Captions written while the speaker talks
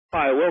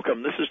Hi,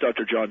 welcome. This is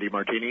Dr. John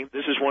DeMartini.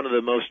 This is one of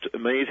the most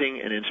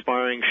amazing and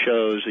inspiring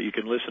shows that you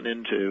can listen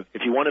into.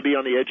 If you want to be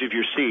on the edge of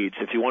your seats,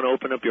 if you want to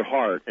open up your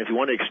heart, if you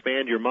want to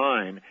expand your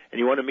mind, and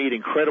you want to meet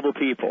incredible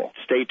people,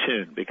 stay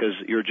tuned because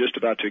you're just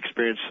about to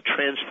experience a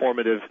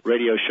transformative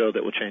radio show that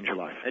will change your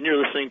life. And you're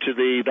listening to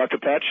the Dr.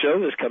 Pat Show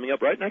that's coming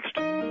up right next.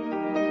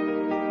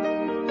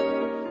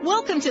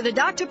 Welcome to the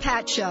Dr.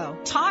 Pat Show.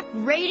 Talk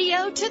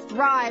radio to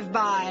thrive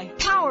by.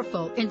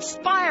 Powerful,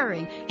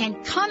 inspiring,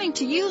 and coming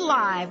to you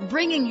live,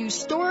 bringing you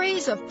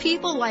stories of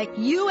people like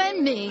you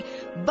and me,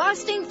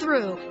 busting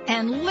through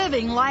and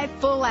living life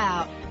full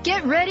out.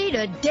 Get ready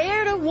to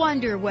dare to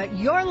wonder what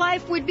your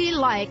life would be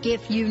like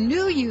if you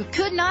knew you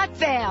could not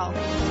fail.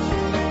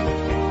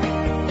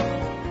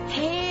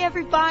 Hey,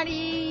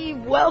 everybody.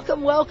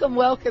 Welcome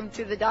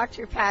to the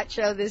Dr. Pat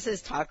Show. This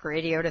is Talk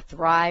Radio to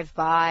Thrive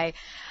By.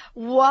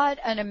 What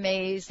an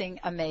amazing,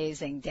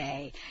 amazing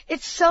day.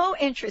 It's so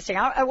interesting.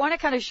 I want to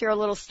kind of share a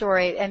little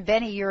story, and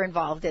Benny, you're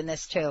involved in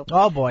this too.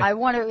 Oh, boy. I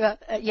want to,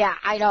 yeah,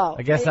 I know.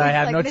 I guess I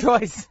have no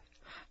choice.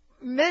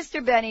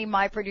 Mr. Benny,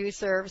 my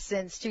producer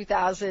since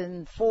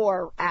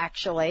 2004,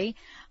 actually.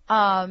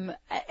 So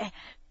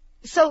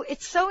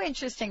it's so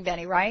interesting,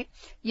 Benny, right?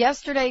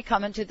 Yesterday,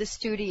 coming to the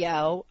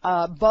studio,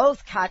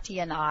 both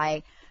Katya and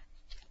I,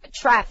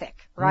 traffic,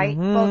 right?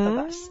 Mm-hmm. Both of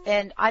us.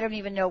 And I don't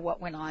even know what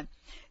went on.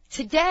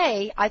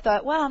 Today, I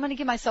thought, well, I'm going to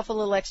give myself a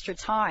little extra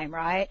time,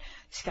 right?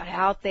 Just got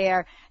out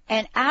there.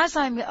 And as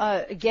I'm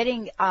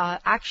getting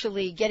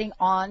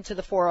on to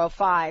the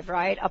 405,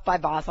 right, up by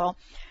Bothell,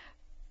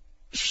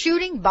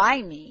 shooting by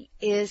me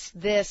is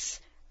this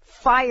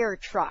fire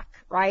truck,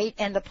 right,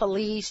 and the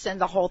police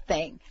and the whole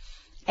thing.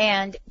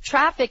 And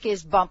traffic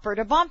is bumper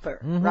to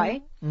bumper, mm-hmm.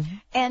 right? Mm-hmm.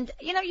 And,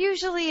 you know,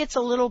 usually it's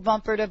a little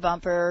bumper to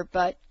bumper,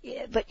 but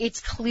it's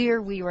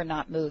clear we were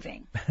not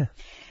moving.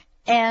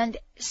 And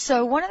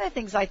so one of the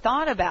things I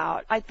thought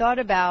about,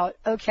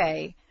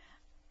 okay,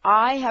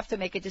 I have to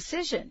make a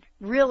decision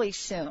really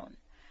soon.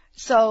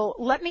 So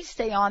let me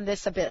stay on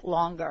this a bit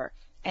longer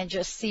and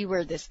just see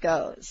where this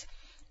goes.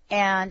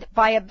 And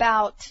by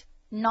about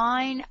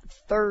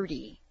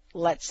 9:30,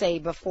 let's say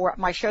before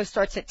my show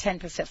starts at 10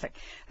 Pacific,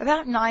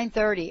 about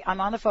 9:30, I'm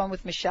on the phone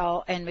with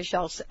Michelle, and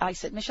I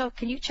said, Michelle,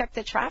 can you check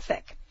the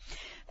traffic?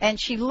 And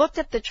she looked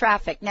at the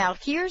traffic. Now,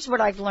 here's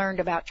what I've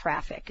learned about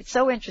traffic. It's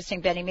so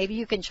interesting, Benny. Maybe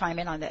you can chime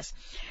in on this.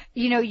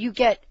 You know, you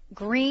get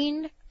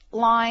green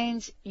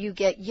lines, you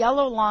get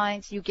yellow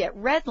lines, you get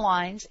red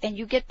lines, and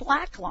you get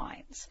black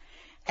lines.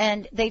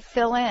 And they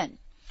fill in.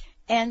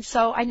 And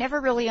so I never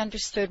really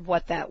understood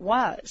what that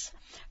was.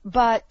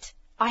 But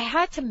I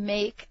had to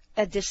make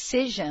a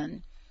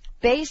decision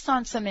based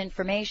on some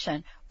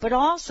information, but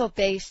also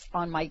based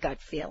on my gut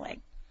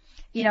feeling.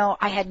 You know,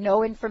 I had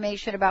no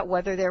information about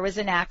whether there was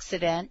an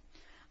accident.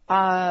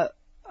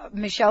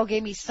 Michelle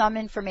gave me some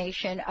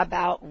information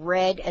about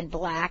red and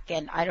black,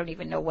 and I don't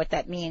even know what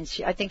that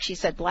means. I think she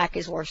said black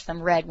is worse than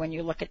red when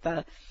you look at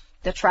the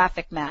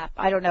traffic map.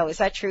 I don't know. Is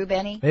that true,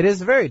 Benny? It is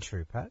very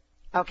true, Pat.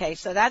 Okay,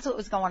 so that's what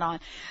was going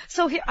on.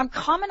 So here, I'm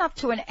coming up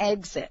to an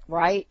exit,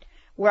 right,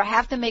 where I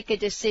have to make a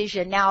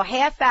decision. Now,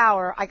 half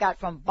hour, I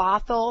got from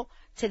Bothell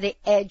to the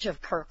edge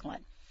of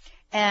Kirkland,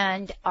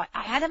 and I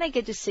had to make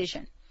a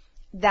decision.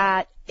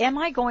 That am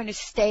I going to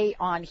stay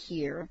on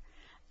here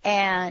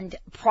and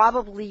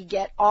probably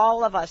get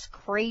all of us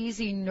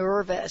crazy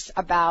nervous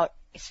about,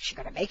 is she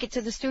going to make it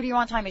to the studio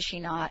on time? Is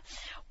she not?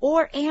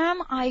 Or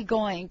am I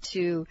going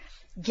to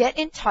get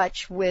in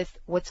touch with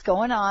what's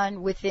going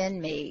on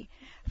within me,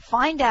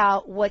 find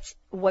out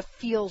what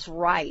feels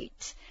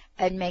right,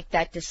 and make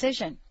that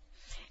decision?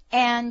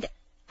 And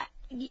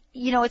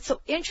you know, it's so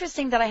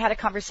interesting that I had a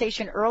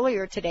conversation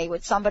earlier today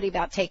with somebody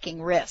about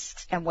taking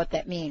risks and what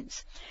that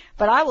means.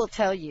 But I will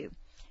tell you,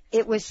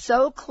 it was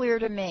so clear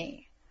to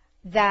me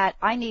that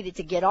I needed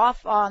to get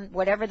off on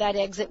whatever that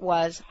exit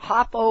was,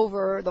 hop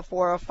over the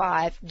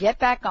 405, get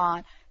back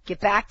on, get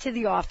back to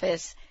the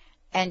office,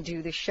 and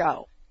do the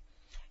show.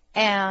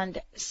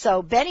 And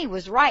so Benny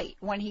was right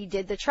when he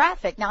did the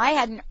traffic. Now, I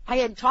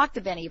hadn't talked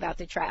to Benny about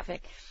the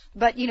traffic,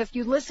 but, you know, if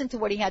you listen to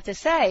what he had to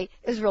say,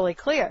 it was really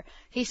clear.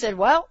 He said,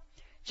 well,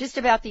 just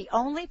about the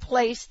only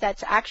place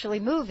that's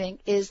actually moving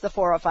is the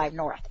 405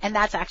 North. And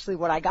that's actually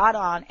what I got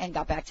on and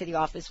got back to the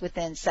office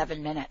within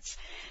 7 minutes.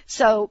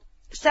 So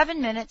 7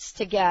 minutes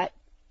to get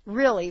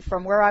really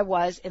from where I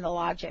was in the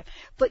log jam.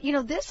 But, you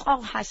know, this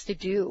all has to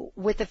do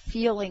with a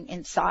feeling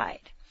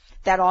inside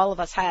that all of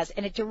us has.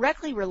 And it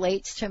directly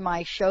relates to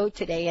my show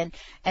today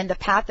and the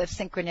Path of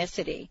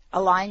Synchronicity.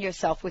 Align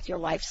yourself with your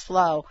life's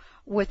flow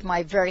with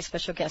my very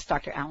special guest,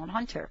 Dr. Allan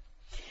Hunter.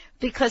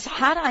 Because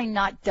had I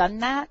not done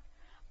that,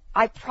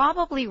 I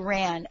probably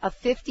ran a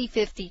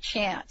 50-50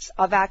 chance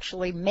of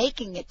actually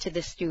making it to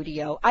the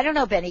studio. I don't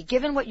know, Benny,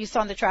 given what you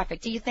saw in the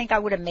traffic, do you think I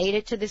would have made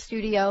it to the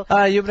studio?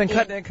 You've been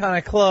cutting it kind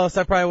of close.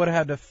 I probably would have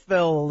had to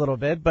fill a little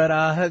bit,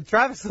 but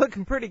traffic's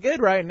looking pretty good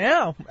right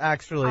now,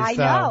 actually. I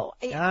know.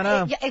 I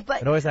know.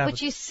 But, it always happens.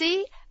 But you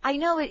see, I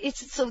know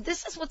it's so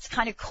this is what's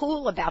kind of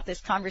cool about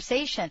this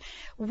conversation.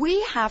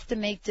 We have to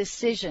make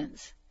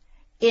decisions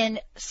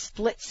in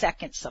split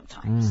seconds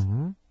sometimes.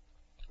 Mm-hmm.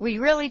 We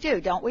really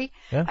do, don't we?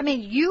 Yeah. I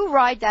mean, you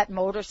ride that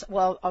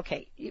well,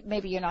 okay,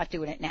 maybe you're not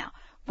doing it now,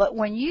 but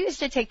when you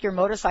used to take your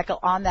motorcycle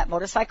on that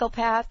motorcycle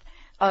path,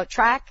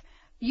 track,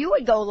 you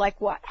would go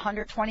like what,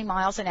 120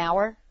 miles an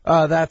hour?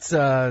 That's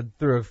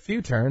through a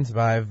few turns,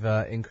 but I've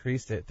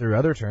increased it through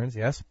other turns,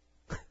 yes.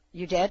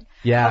 You did?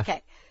 Yeah.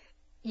 Okay.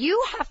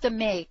 You have to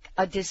make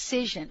a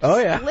decision,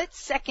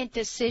 split-second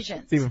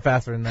decisions. It's even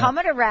faster than that.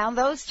 Coming around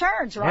those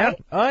turns, right?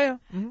 Yeah. Oh, yeah.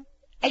 Mm-hmm.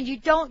 And you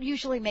don't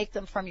usually make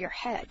them from your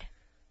head.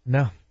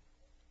 No.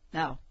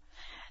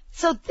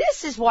 So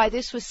this is why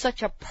this was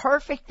such a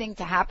perfect thing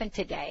to happen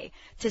today,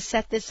 to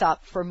set this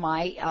up for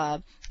my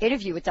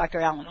interview with Dr.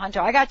 Allan Hunter.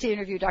 I got to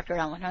interview Dr.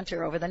 Allan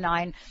Hunter over the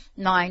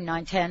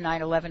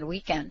 9/10/9/11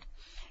 weekend,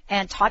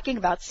 and talking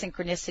about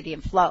synchronicity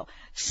and flow.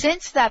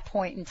 Since that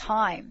point in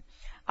time,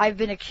 I've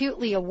been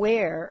acutely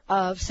aware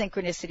of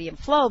synchronicity and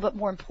flow, but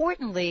more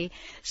importantly,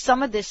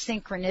 some of the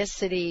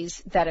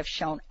synchronicities that have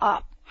shown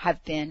up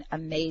have been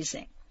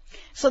amazing.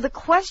 So the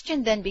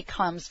question then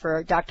becomes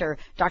for Dr.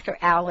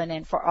 Allan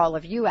and for all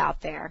of you out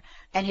there,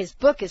 and his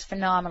book is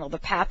phenomenal, The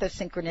Path of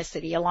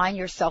Synchronicity, Align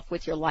Yourself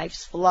with Your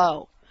Life's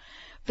Flow.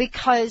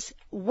 Because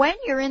when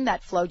you're in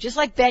that flow, just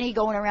like Benny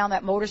going around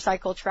that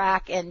motorcycle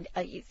track, and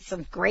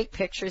some great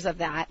pictures of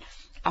that,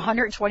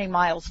 120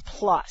 miles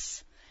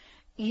plus,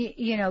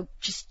 you know,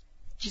 just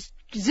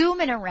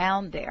zooming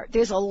around there.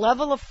 There's a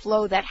level of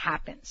flow that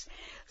happens.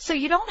 So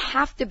you don't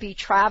have to be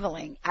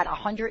traveling at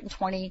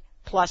 120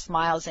 plus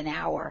miles an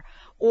hour,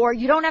 or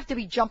you don't have to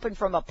be jumping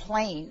from a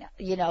plane,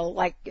 you know,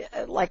 like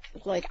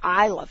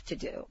I love to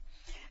do,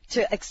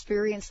 to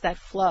experience that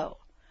flow.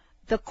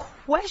 The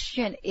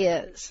question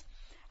is,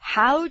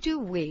 how do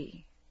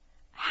we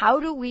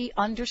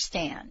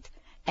understand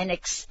and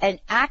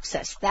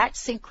access that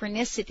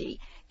synchronicity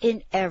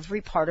in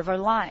every part of our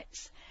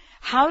lives?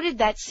 How did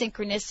that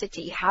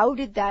synchronicity, how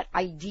did that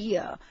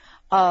idea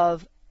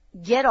of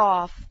get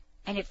off,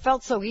 and it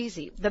felt so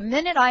easy. The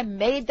minute I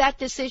made that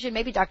decision,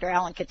 maybe Dr.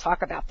 Allan could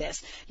talk about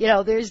this. You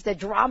know, there's the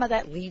drama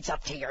that leads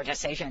up to your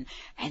decision,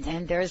 and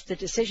then there's the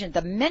decision.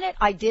 The minute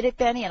I did it,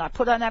 Benny, and I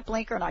put on that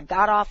blinker and I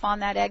got off on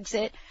that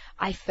exit,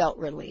 I felt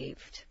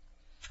relieved.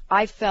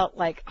 I felt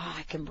like, oh,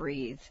 I can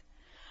breathe.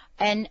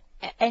 And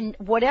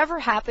whatever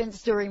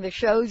happens during the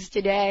shows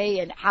today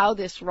and how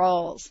this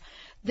rolls,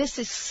 this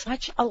is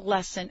such a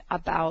lesson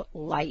about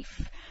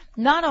life.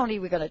 Not only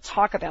are we going to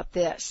talk about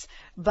this,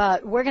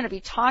 but we're going to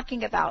be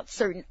talking about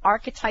certain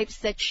archetypes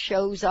that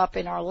shows up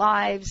in our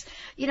lives.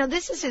 You know,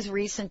 this is his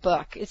recent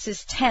book. It's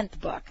his 10th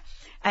book.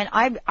 And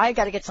I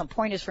got to get some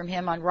pointers from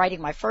him on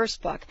writing my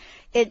first book.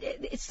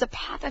 It's The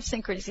Path of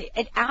Synchronicity.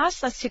 It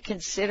asks us to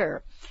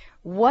consider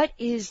what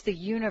is the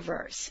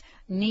universe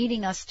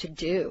needing us to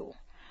do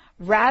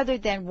rather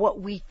than what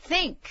we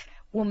think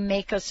will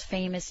make us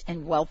famous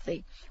and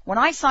wealthy. When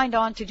I signed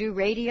on to do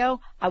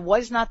radio, I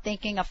was not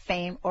thinking of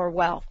fame or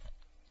wealth.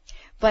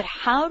 But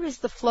how does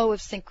the flow of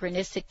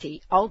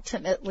synchronicity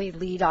ultimately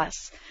lead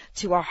us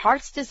to our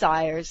heart's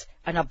desires,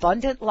 an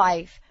abundant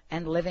life,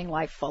 and living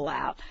life full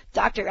out?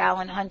 Dr.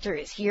 Allan Hunter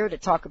is here to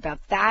talk about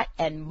that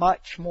and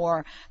much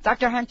more.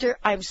 Dr. Hunter,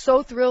 I'm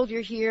so thrilled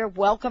you're here.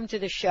 Welcome to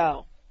the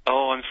show.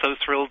 Oh, I'm so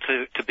thrilled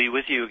to be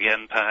with you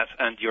again, Pat.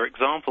 And your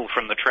example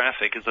from the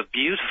traffic is a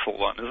beautiful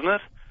one, isn't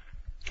it?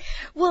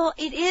 Well,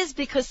 it is,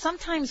 because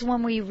sometimes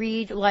when we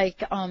read,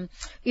 like,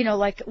 you know,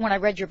 like when I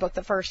read your book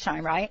the first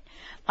time, right?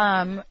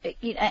 And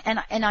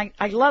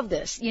I love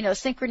this, you know,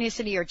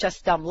 synchronicity or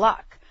just dumb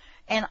luck.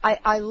 And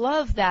I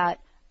love that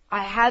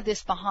I had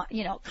this behind,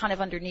 you know, kind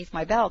of underneath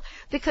my belt,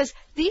 because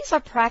these are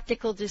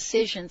practical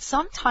decisions.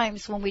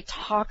 Sometimes when we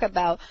talk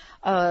about,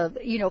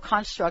 you know,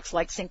 constructs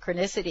like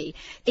synchronicity,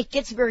 it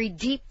gets very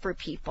deep for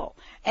people.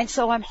 And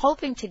so I'm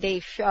hoping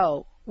today's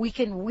show we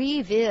can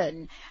weave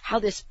in how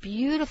this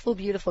beautiful,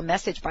 beautiful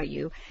message by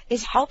you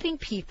is helping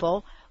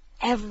people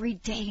every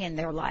day in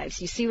their lives.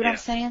 You see what I'm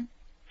saying?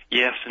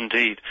 Yes,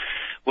 indeed.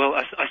 Well,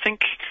 I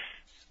think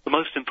the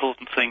most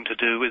important thing to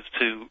do is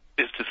to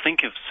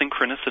think of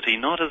synchronicity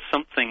not as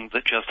something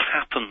that just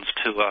happens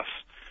to us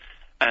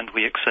and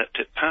we accept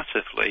it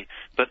passively,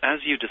 but as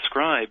you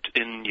described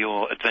in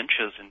your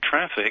adventures in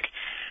traffic,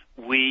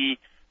 we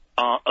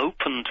are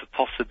open to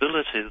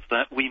possibilities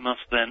that we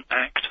must then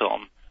act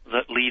on,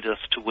 that lead us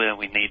to where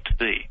we need to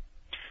be.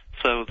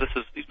 So this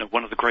is, you know,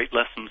 one of the great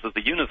lessons of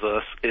the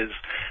universe is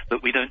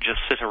that we don't just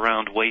sit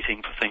around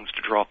waiting for things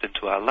to drop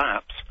into our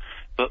laps,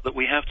 but that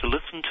we have to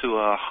listen to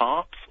our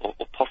hearts or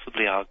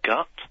possibly our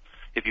gut,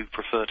 if you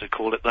prefer to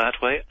call it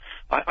that way.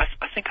 I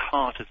think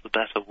heart is the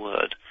better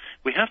word.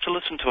 We have to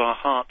listen to our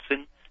hearts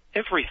in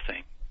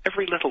everything,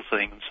 every little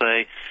thing, and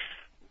say,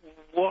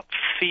 what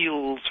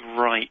feels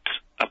right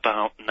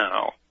about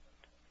now?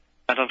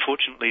 And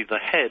unfortunately, the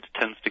head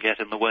tends to get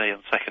in the way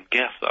and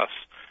second-guess us,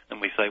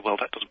 and we say, well,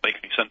 that doesn't make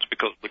any sense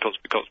because.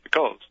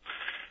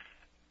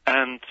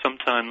 And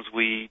sometimes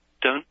we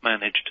don't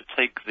manage to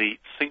take the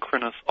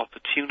synchronous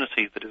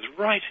opportunity that is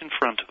right in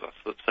front of us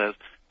that says,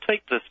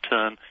 take this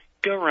turn,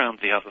 go around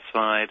the other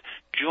side,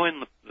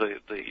 join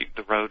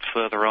the road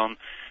further on,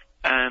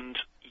 and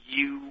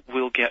you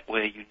will get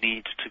where you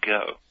need to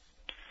go.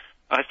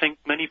 I think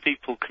many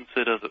people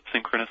consider that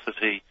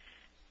synchronicity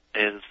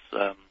is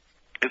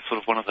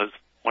sort of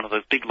one of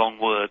those big long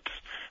words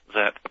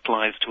that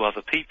applies to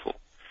other people.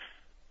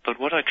 But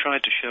what I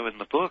tried to show in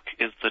the book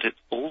is that it's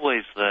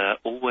always there,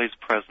 always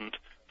present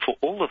for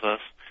all of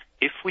us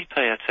if we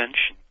pay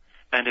attention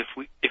and if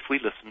we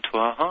listen to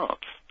our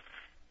hearts.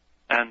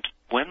 And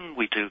when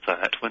we do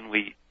that, when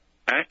we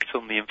act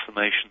on the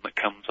information that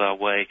comes our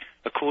way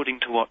according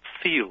to what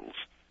feels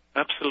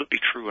absolutely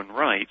true and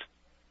right,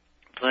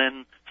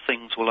 then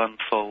things will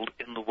unfold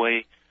in the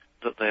way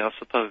that they are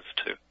supposed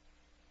to.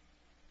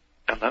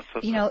 And that's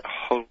a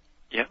whole,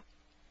 yeah.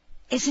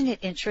 Isn't it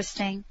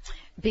interesting?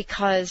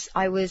 Because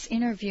I was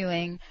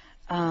interviewing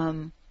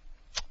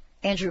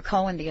Andrew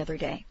Cohen the other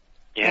day.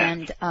 Yeah.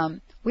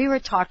 And we were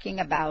talking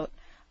about,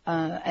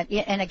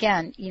 and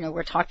again,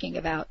 we're talking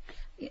about,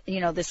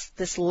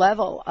 this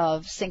level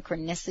of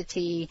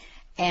synchronicity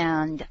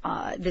and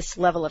this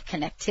level of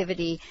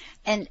connectivity.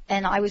 And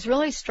I was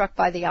really struck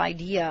by the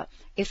idea,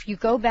 if you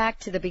go back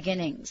to the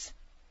beginnings,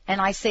 and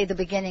I say the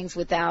beginnings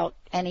without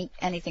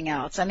anything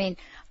else. I mean,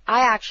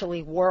 I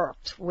actually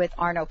worked with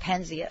Arno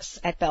Penzias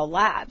at Bell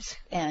Labs,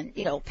 and,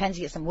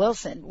 Penzias and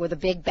Wilson were the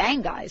Big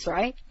Bang guys,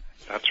 right?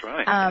 That's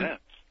right,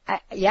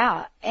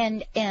 yeah.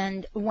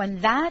 And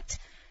when that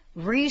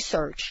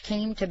research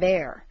came to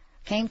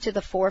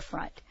the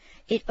forefront,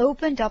 it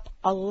opened up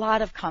a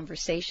lot of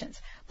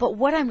conversations. But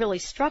what I'm really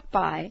struck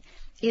by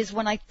is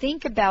when I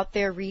think about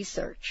their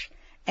research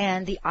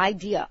and the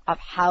idea of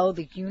how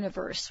the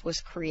universe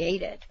was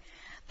created,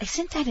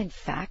 isn't that in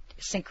fact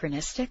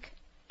synchronistic?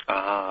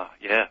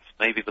 Yes,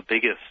 maybe the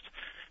biggest,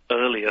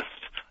 earliest,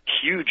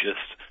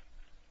 hugest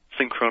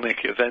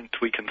synchronic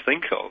event we can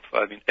think of.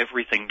 I mean,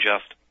 everything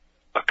just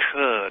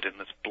occurred in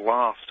this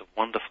blast of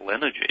wonderful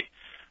energy,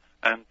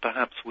 and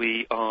perhaps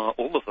we are,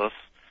 all of us,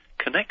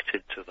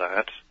 connected to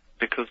that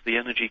because the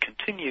energy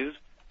continues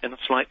in a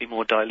slightly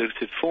more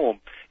diluted form.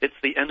 It's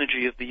the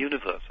energy of the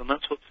universe, and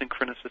that's what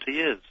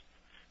synchronicity is.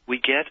 We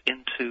get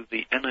into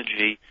the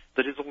energy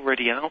that is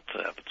already out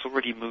there, that's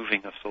already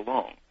moving us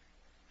along.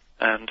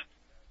 And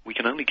we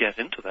can only get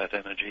into that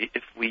energy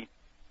if we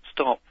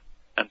stop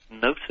and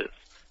notice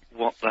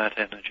what that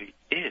energy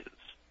is.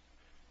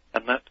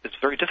 And that is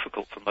very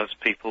difficult for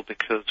most people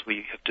because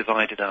we have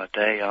divided our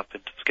day up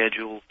into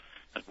schedules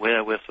and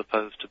where we're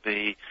supposed to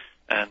be,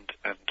 and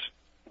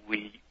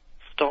we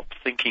stop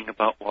thinking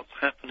about what's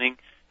happening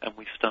and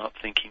we start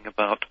thinking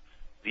about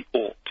the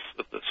oughts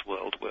of this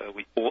world, where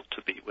we ought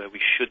to be, where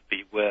we should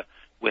be, where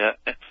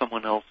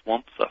someone else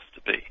wants us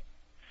to be.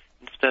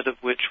 Instead of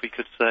which we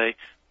could say,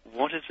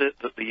 what is it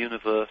that the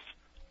universe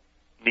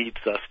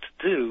needs us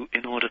to do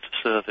in order to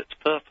serve its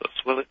purpose?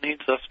 Well, it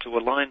needs us to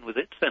align with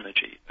its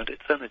energy, and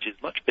its energy is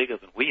much bigger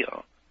than we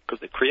are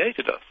because it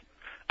created us.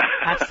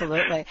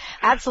 Absolutely.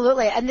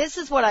 Absolutely. And this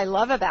is what I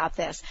love about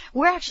this.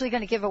 We're actually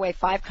going to give away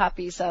 5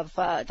 copies of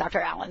Dr.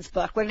 Allan's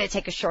book. We're going to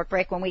take a short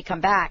break. When we come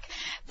back,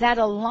 that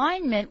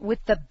alignment with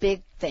the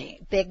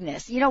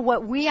bigness,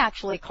 what we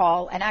actually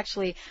call, and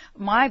actually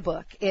my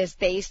book is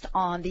based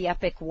on the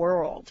epic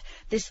world,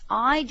 this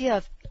idea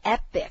of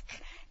epic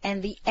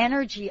and the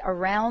energy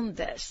around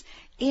this.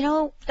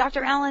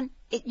 Dr. Allan,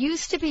 it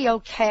used to be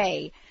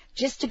okay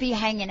just to be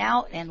hanging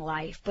out in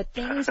life, but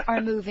things are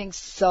moving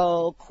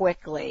so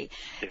quickly.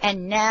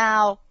 And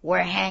now we're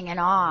hanging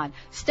on.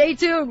 Stay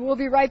tuned. We'll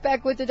be right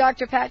back with the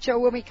Dr. Pat Show.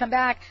 When we come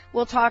back,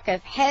 we'll talk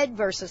of head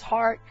versus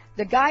heart,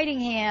 the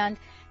guiding hand,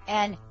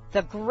 and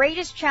the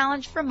greatest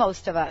challenge for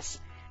most of us,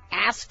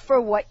 ask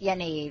for what you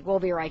need. We'll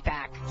be right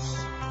back.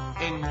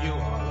 In New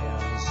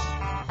Orleans,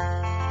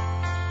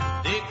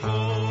 they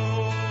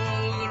call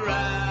the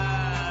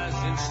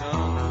rising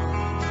sun.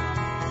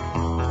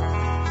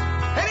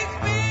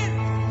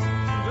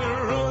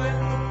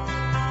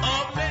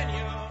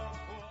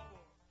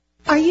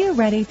 Are you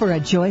ready for a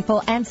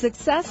joyful and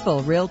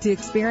successful realty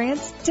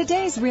experience?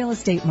 Today's real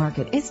estate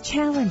market is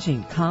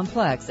challenging,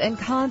 complex, and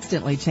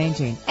constantly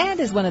changing, and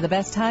is one of the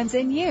best times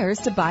in years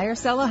to buy or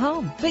sell a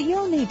home. But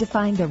you'll need to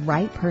find the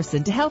right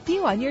person to help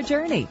you on your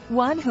journey,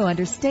 one who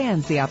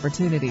understands the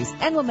opportunities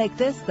and will make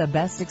this the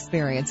best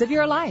experience of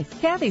your life.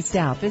 Kathy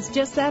Stauff is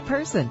just that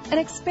person, an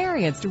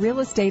experienced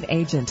real estate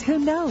agent who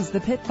knows the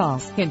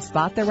pitfalls, can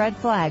spot the red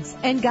flags,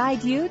 and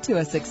guide you to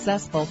a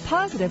successful,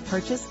 positive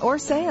purchase or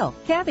sale.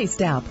 Kathy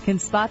Stauff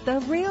can spot the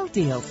real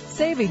deals,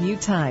 saving you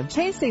time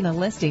chasing a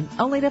listing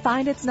only to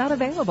find it's not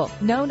available.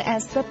 Known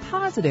as the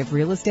Positive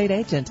Real Estate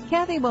Agent,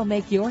 Kathy will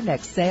make your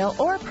next sale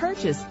or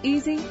purchase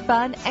easy,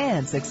 fun,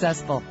 and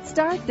successful.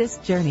 Start this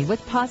journey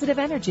with positive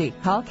energy.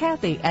 Call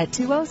Kathy at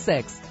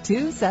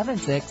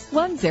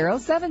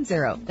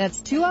 206-276-1070.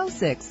 That's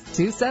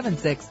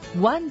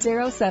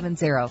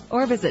 206-276-1070.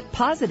 Or visit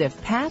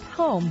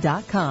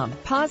PositivePathHome.com.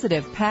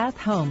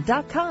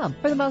 PositivePathHome.com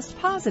for the most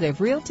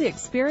positive realty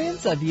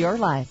experience of your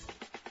life.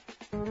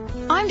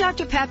 I'm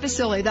Dr. Pat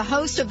Basile, the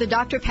host of the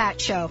Dr.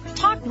 Pat Show,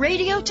 talk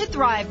radio to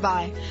thrive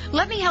by.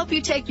 Let me help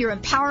you take your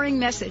empowering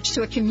message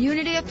to a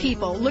community of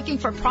people looking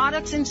for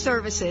products and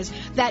services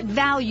that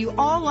value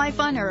all life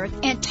on earth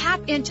and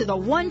tap into the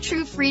one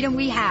true freedom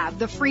we have,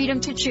 the freedom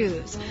to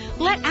choose.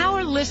 Let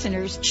our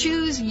listeners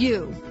choose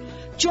you.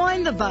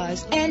 Join the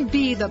buzz and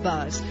be the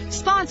buzz.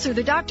 Sponsor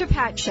the Dr.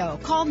 Pat Show.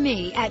 Call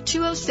me at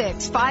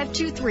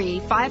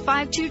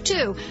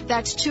 206-523-5522.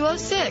 That's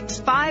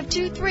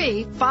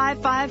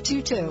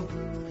 206-523-5522.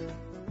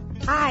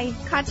 Hi,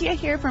 Katya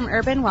here from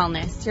Urban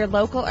Wellness, your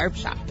local herb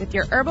shop, with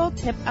your herbal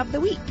tip of the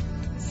week.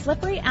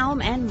 Slippery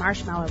elm and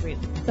marshmallow root.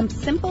 Some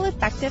simple,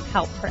 effective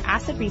help for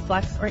acid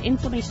reflux or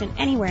inflammation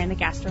anywhere in the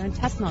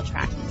gastrointestinal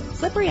tract.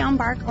 Slippery elm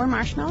bark or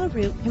marshmallow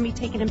root can be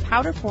taken in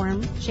powder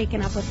form,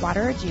 shaken up with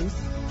water or juice,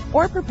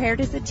 or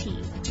prepared as a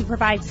tea to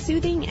provide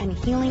soothing and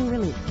healing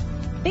relief.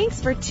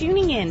 Thanks for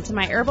tuning in to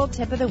my herbal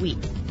tip of the week.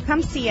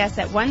 Come see us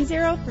at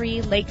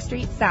 103 Lake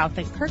Street South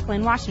in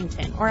Kirkland,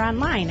 Washington, or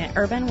online at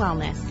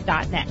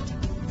urbanwellness.net.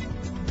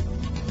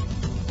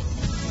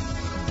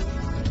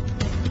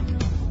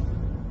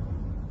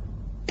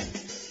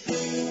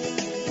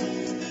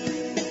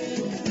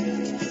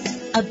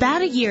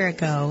 About a year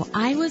ago,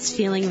 I was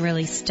feeling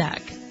really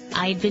stuck.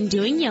 I'd been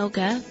doing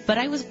yoga, but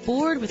I was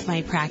bored with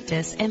my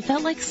practice and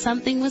felt like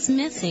something was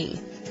missing.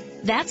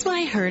 That's when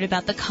I heard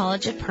about the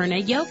College of Purna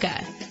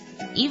Yoga.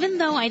 Even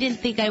though I didn't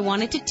think I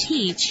wanted to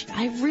teach,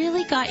 I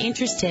really got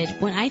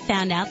interested when I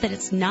found out that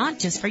it's not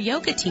just for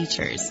yoga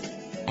teachers.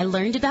 I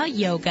learned about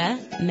yoga,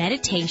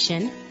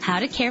 meditation, how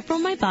to care for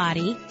my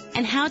body,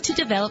 and how to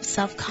develop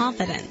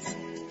self-confidence.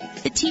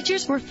 The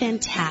teachers were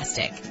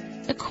fantastic.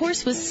 The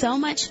course was so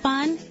much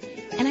fun,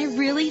 and I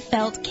really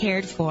felt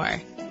cared for.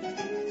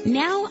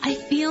 Now I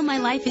feel my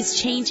life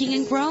is changing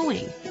and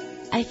growing.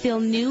 I feel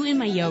new in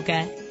my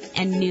yoga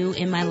and new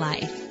in my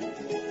life.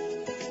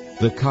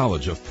 The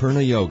College of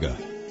Purna Yoga.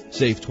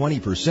 Save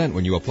 20%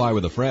 when you apply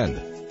with a friend.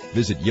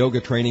 Visit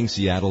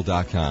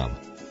yogatrainingseattle.com.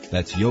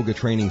 That's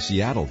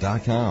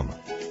yogatrainingseattle.com.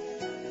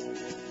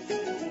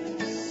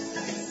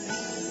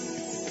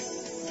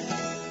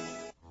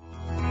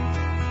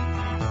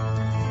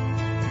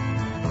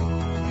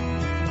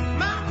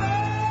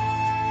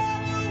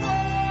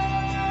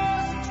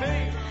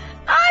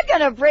 I'm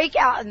going to break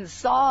out in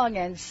song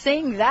and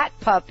sing that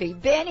puppy.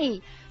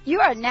 Benny,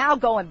 you are now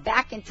going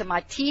back into my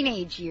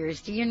teenage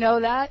years. Do you know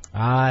that?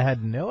 I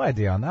had no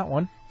idea on that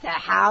one. The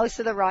House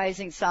of the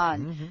Rising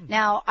Sun. Mm-hmm.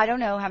 Now, I don't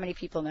know how many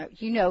people know.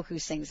 You know who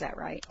sings that,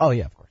 right? Oh,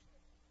 yeah, of course.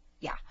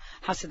 Yeah,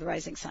 House of the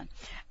Rising Sun.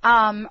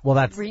 Well,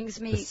 that's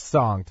brings me the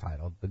song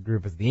title. The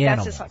group is The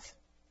Animals.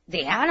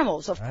 The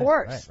Animals, of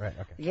course. Right,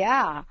 okay.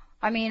 Yeah.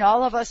 I mean,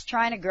 all of us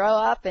trying to grow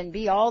up and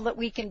be all that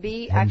we can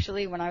be.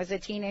 Actually, when I was a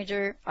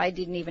teenager, I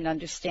didn't even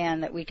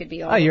understand that we could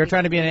be all. Oh, you were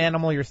trying to be an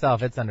animal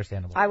yourself. It's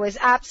understandable. I was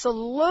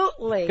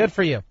absolutely. Good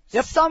for you.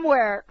 Yep.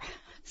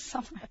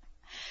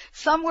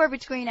 Somewhere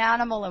between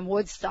animal and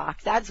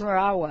Woodstock. That's where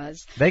I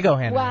was. They go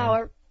hand in hand.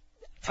 Wow,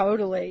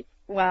 totally.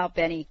 Wow,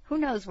 Benny. Who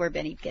knows where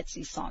Benny gets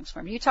these songs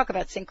from? You talk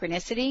about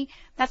synchronicity.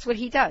 That's what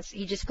he does.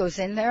 He just goes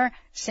in there,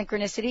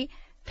 synchronicity,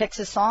 picks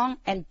a song,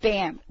 and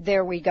bam,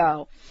 there we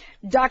go.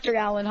 Dr.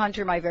 Allan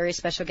Hunter, my very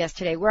special guest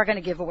today, we're going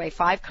to give away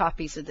 5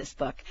 copies of this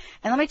book.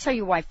 And let me tell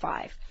you why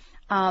 5.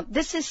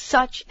 This is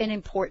such an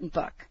important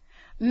book.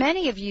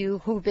 Many of you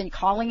who've been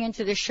calling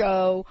into the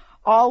show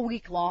all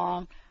week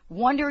long,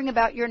 wondering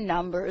about your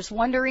numbers,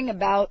 wondering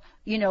about,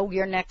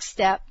 your next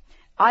step,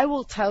 I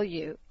will tell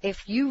you,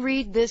 if you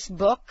read this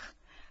book,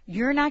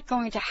 you're not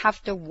going to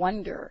have to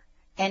wonder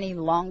any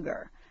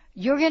longer.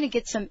 You're going to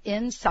get some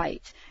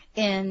insight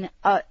and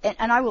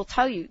I will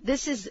tell you,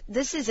 this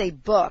is a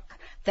book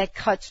that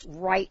cuts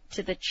right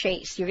to the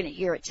chase. You're going to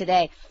hear it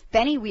today.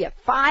 Benny, we have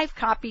 5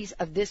 copies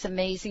of this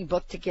amazing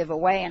book to give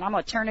away, and I'm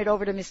going to turn it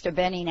over to Mr.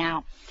 Benny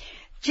now.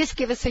 Just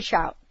give us a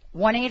shout.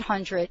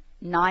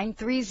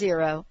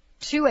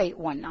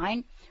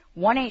 1-800-930-2819.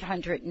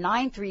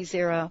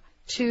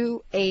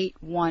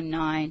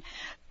 1-800-930-2819.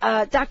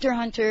 Dr.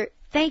 Hunter,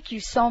 thank you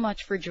so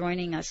much for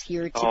joining us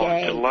here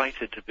today. Oh,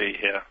 delighted to be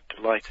here.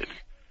 Delighted.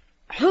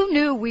 Who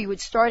knew we would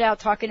start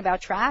out talking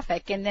about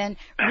traffic and then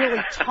really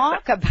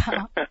talk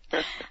about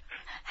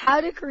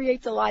how to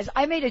create the lives?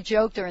 I made a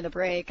joke during the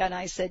break, and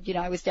I said,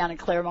 I was down in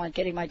Claremont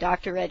getting my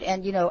doctorate,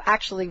 and,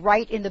 actually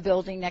right in the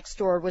building next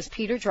door was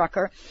Peter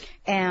Drucker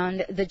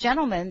and the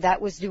gentleman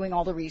that was doing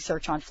all the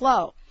research on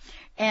flow.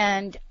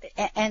 And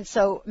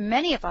so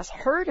many of us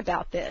heard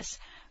about this,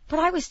 but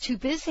I was too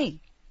busy,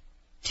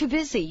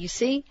 you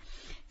see?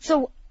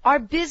 So our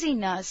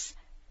busyness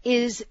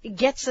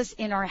gets us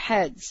in our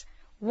heads.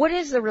 What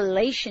is the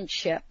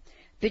relationship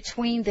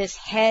between this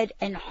head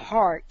and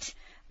heart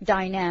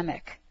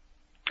dynamic?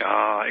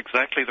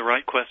 Exactly the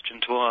right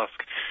question to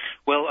ask.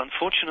 Well,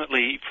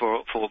 unfortunately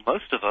for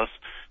most of us,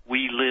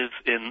 we live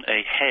in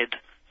a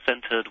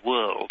head-centered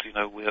world.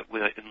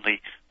 We're in the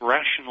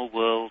rational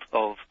world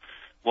of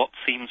what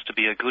seems to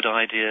be a good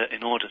idea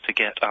in order to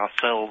get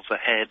ourselves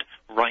ahead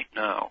right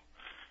now.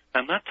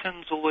 And that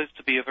tends always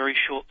to be a very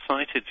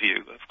short-sighted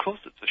view. Of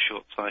course it's a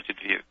short-sighted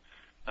view.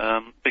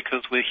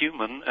 Because we're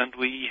human and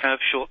we have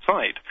short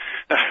sight.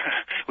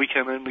 We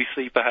can only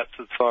see perhaps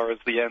as far as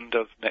the end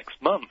of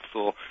next month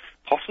or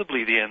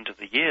possibly the end of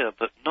the year,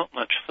 but not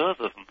much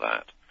further than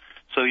that.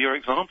 So your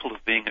example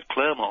of being at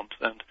Claremont,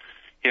 and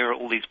here are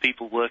all these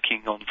people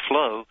working on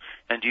flow,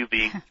 and you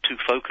being too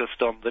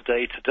focused on the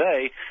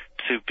day-to-day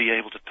to be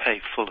able to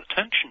pay full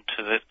attention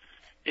to it,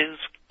 is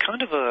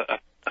kind of a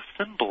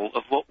symbol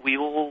of what we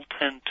all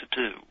tend to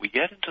do. We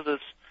get into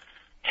this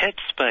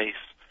headspace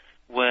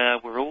where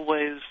we're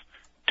always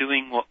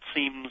doing what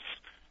seems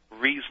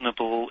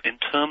reasonable in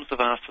terms of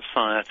our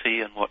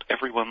society and what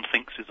everyone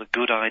thinks is a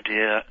good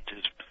idea and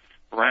is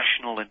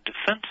rational and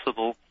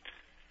defensible,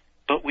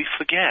 but we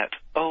forget,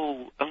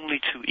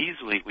 only too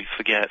easily we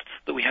forget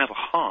that we have a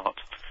heart,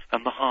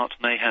 and the heart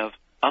may have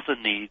other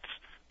needs,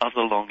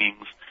 other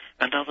longings,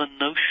 and other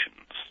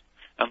notions.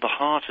 And the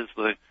heart is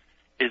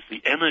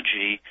the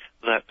energy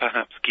that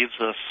perhaps gives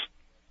us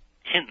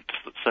hints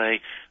that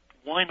say,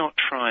 why not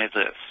try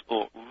this?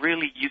 Or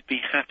really, you'd be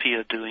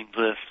happier doing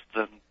this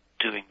than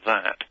doing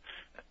that.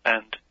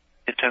 And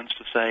it tends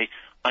to say,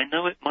 I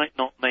know it might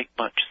not make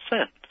much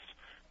sense,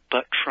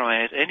 but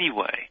try it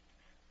anyway.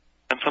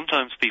 And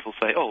sometimes people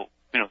say,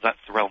 that's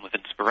the realm of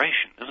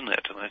inspiration, isn't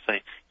it? And I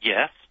say,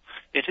 yes,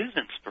 it is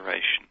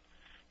inspiration.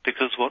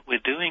 Because what we're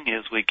doing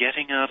is we're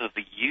getting out of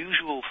the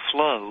usual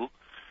flow,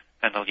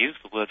 and I'll use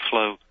the word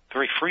flow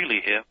very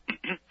freely here,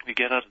 we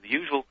get out of the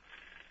usual,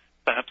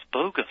 perhaps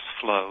bogus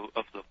flow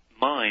of the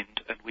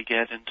mind, and we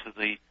get into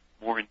the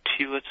more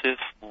intuitive,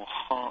 more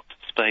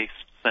heart-spaced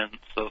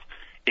sense of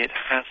it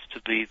has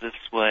to be this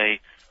way,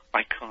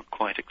 I can't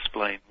quite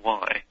explain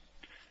why.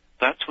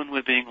 That's when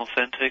we're being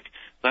authentic,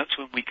 that's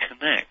when we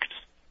connect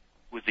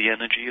with the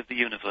energy of the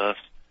universe,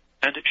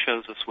 and it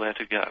shows us where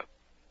to go.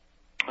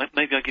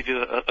 Maybe I'll give you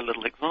a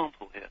little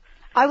example here.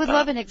 I would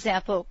love an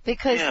example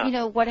because,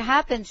 what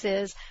happens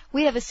is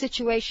we have a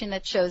situation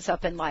that shows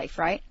up in life,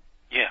 right?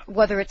 Yeah.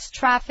 Whether it's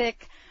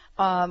traffic,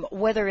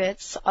 whether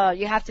it's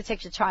you have to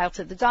take your child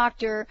to the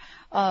doctor,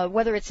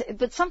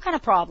 but some kind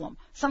of problem,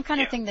 some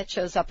kind of thing that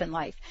shows up in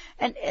life.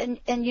 And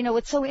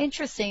what's so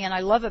interesting and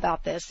I love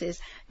about this is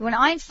when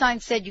Einstein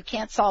said you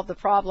can't solve the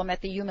problem at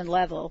the human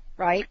level,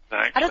 right?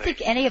 Exactly. I don't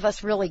think any of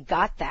us really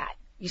got that.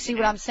 You see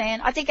what I'm saying?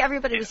 I think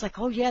everybody was like,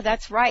 oh, yeah,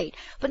 that's right.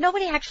 But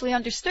nobody actually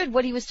understood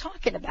what he was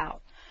talking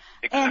about.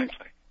 Exactly. And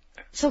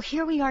so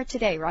here we are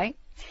today, right?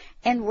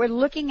 And we're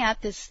looking at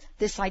this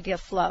idea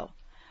of flow.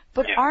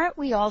 But aren't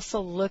we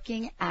also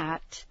looking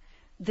at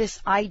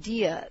this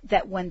idea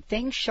that when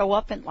things show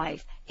up in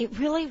life, it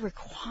really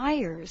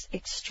requires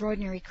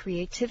extraordinary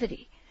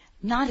creativity,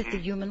 not at the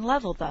human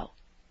level, though?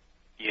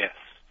 Yes.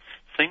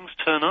 Things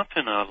turn up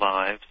in our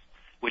lives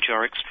which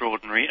are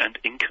extraordinary and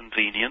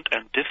inconvenient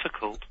and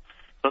difficult,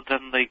 but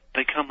then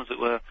they come, as it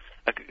were,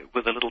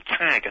 with a little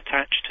tag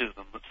attached to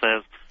them that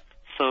says,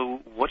 so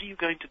what are you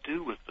going to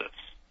do with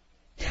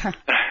this?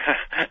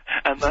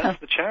 And that's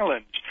the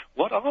challenge.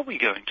 What are we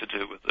going to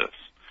do with this?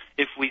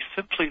 If we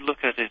simply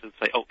look at it and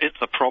say,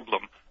 it's a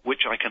problem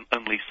which I can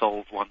only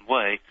solve one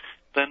way,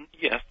 then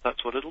yes,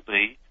 that's what it'll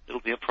be. It'll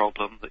be a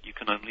problem that you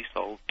can only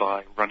solve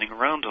by running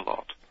around a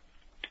lot.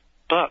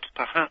 But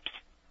perhaps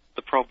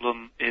the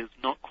problem is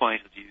not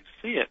quite as you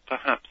see it.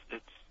 Perhaps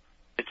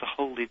it's a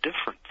wholly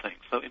different thing.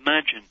 So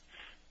imagine,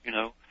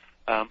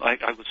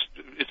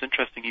 it's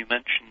interesting you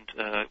mentioned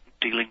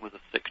dealing with a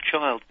sick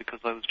child, because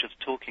I was just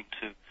talking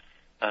to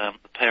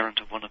the parent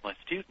of one of my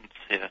students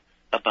here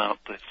about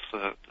this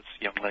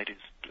young lady's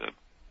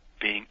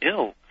being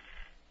ill,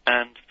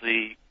 and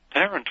the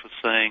parent was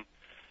saying,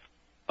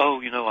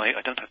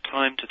 I don't have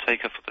time to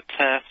take her for the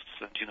tests,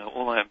 and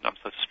I'm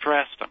so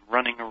stressed, I'm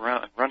running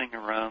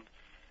around,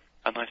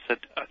 and I said,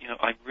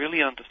 I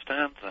really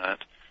understand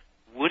that.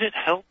 Would it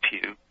help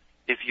you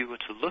if you were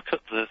to look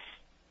at this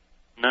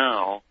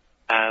now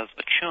as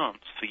a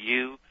chance for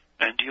you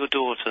and your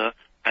daughter,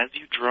 as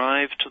you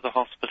drive to the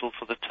hospital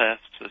for the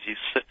tests, as you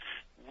sit,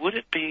 would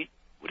it be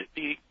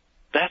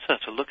better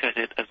to look at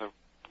it as a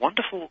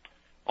wonderful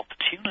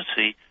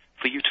opportunity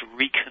for you to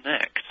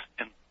reconnect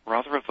in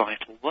rather a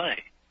vital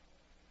way?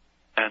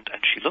 And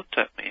she looked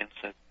at me and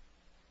said,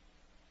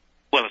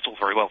 well, it's all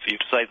very well for you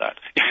to say that.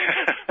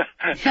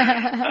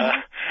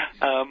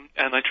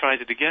 And I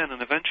tried it again,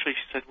 and eventually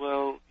she said,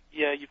 well,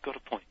 yeah, you've got a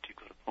point.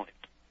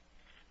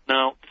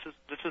 Now,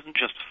 this isn't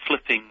just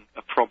flipping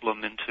a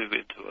problem into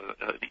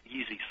an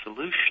easy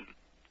solution.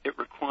 It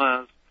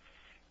requires,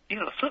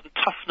 a certain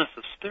toughness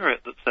of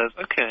spirit that says,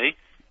 okay,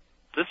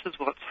 this is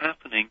what's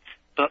happening,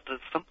 but there's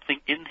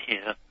something in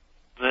here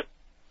that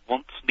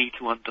wants me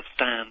to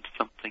understand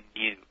something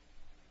new.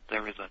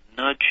 There is a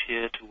nudge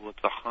here towards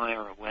a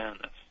higher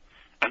awareness,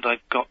 and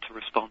I've got to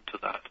respond to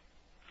that.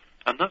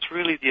 And that's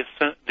really the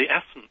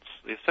essence,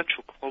 the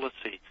essential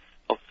quality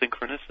of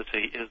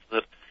synchronicity, is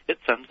that it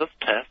sends us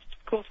tests,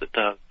 of course it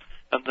does,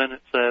 and then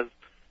it says,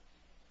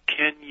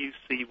 can you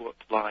see what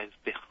lies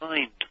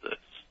behind this?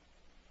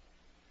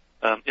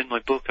 In my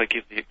book, I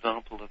give the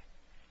example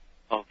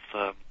of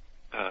a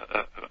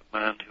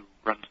man who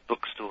runs a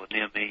bookstore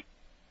near me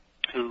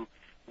who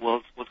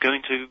was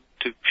going to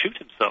shoot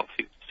himself.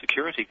 He was a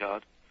security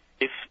guard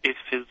if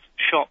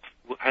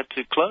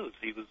clothes.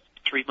 He was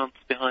 3 months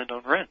behind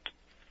on rent.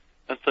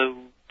 And so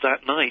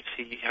that night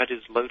he had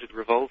his loaded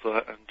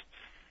revolver and,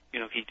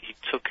 he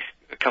took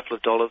a couple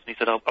of dollars and he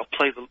said, I'll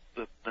play the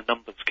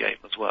numbers game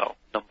as well.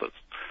 Numbers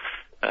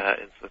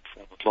is a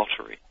form of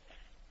lottery.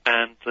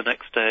 And the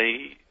next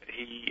day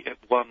he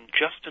won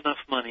just enough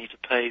money to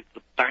pay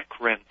the back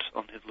rent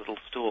on his little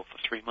store for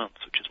 3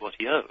 months, which is what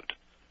he owed.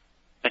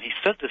 And he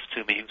said this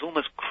to me. He was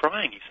almost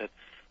crying. He said,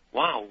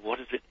 wow, what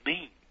does it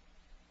mean?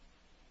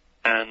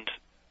 And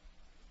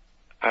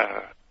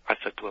I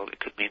said, well, it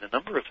could mean a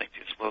number of things.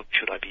 He said, well,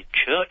 should I be in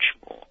church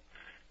more?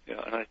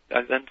 And I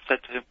then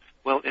said to him,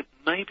 well, it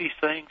may be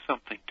saying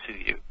something to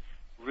you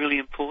really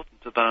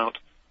important about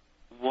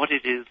what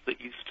it is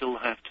that you still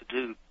have to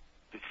do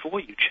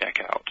before you check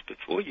out,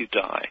 before you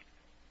die,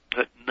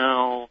 that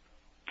now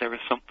there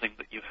is something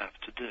that you have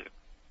to do.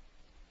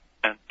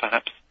 And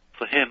perhaps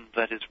for him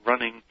that is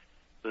running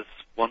this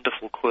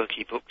wonderful,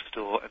 quirky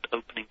bookstore and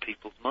opening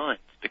people's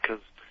minds, because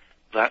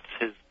that's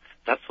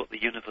what the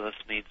universe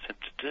needs him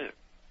to do.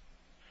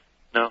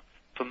 Now,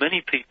 for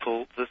many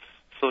people, this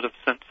sort of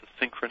sense of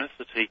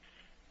synchronicity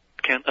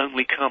can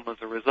only come as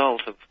a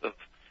result of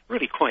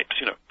really quite,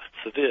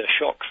 severe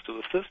shocks to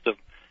the system,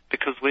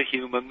 because we're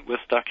human, we're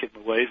stuck in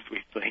the ways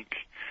we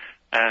think,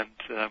 and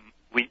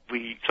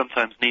we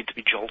sometimes need to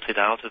be jolted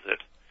out of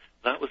it.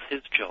 That was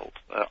his jolt.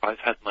 I've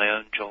had my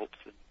own jolts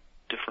in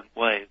different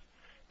ways,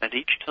 and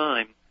each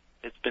time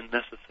it's been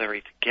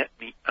necessary to get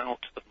me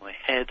out of my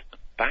head and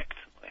back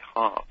to my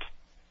heart,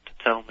 to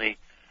tell me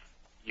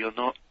you're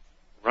not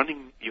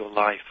running your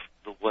life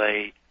the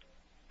way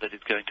that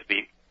is going to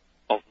be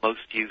of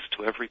most use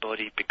to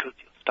everybody because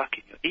you're stuck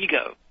in your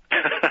ego.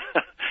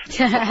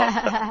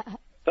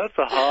 That's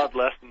a hard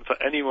lesson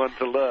for anyone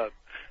to learn,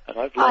 and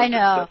I've learned it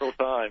several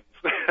times.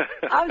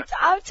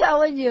 I'm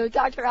telling you,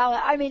 Dr. Allan.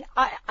 I mean,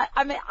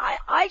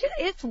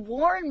 it's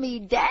worn me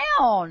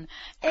down,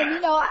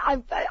 and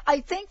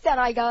I think that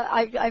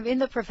I'm in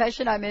the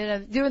profession I'm in,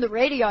 I'm doing the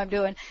radio I'm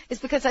doing, is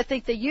because I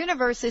think the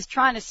universe is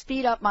trying to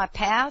speed up my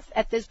path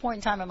at this point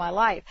in time in my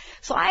life.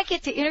 So I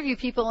get to interview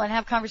people and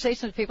have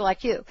conversations with people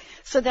like you,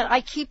 so that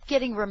I keep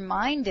getting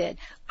reminded.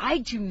 I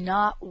do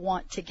not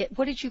want to get,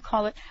 what did you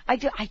call it? I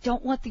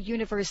don't want the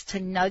universe to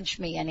nudge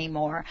me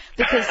anymore,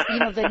 because,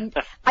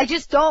 I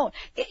just don't.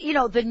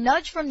 The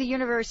nudge from the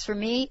universe for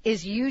me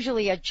is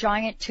usually a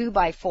giant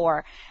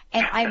 2x4,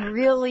 and I'm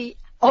really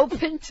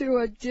open to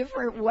a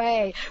different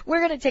way. We're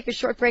going to take a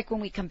short break.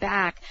 When we come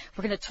back,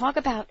 we're going to talk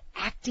about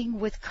acting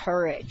with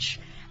courage.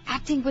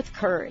 Acting with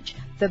courage,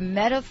 the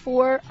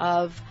metaphor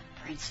of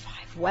Prince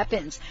 5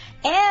 weapons.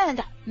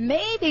 And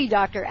maybe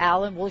Dr.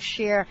 Allan will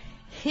share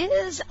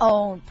his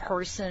own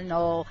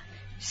personal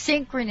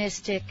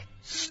synchronistic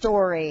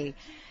story.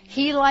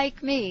 He,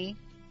 like me,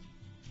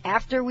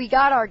 after we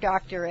got our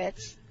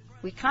doctorates,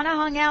 we kind of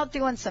hung out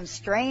doing some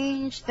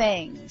strange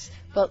things.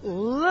 But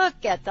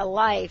look at the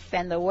life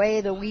and the way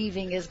the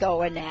weaving is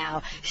going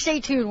now. Stay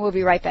tuned. We'll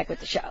be right back with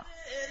the show.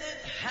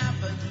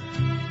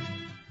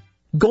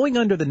 Going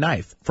under the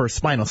knife for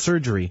spinal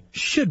surgery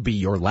should be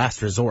your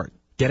last resort.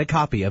 Get a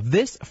copy of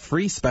this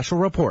free special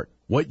report,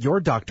 What Your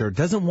Doctor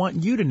Doesn't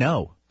Want You to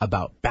Know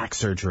About Back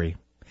Surgery.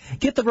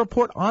 Get the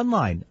report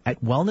online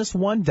at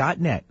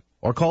wellness1.net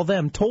or call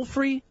them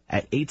toll-free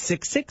at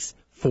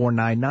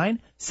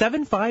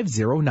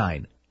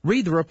 866-499-7509.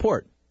 Read the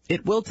report.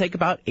 It will take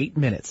about 8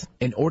 minutes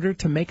in order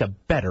to make a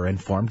better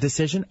informed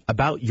decision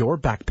about your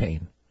back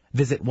pain.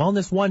 Visit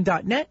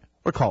wellness1.net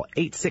or call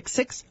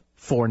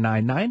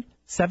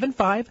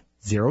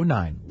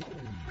 866-499-7509.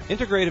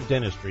 Integrative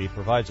Dentistry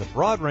provides a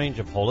broad range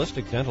of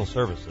holistic dental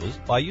services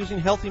by using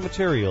healthy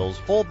materials,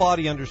 whole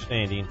body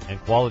understanding, and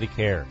quality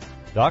care.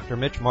 Dr.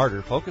 Mitch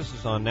Martyr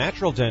focuses on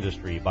natural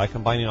dentistry by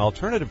combining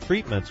alternative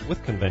treatments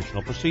with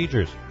conventional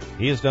procedures.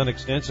 He has done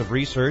extensive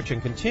research and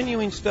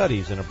continuing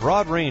studies in a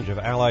broad range of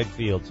allied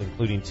fields,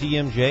 including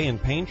TMJ and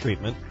pain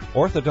treatment,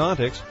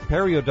 orthodontics,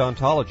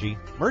 periodontology,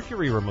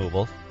 mercury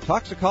removal,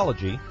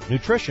 toxicology,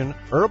 nutrition,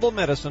 herbal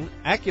medicine,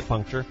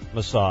 acupuncture,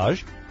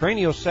 massage,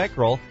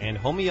 craniosacral, and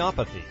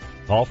homeopathy.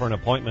 Call for an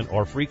appointment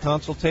or free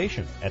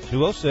consultation at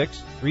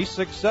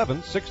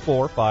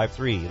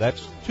 206-367-6453.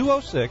 That's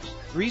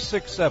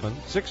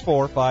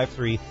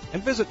 206-367-6453.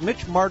 And visit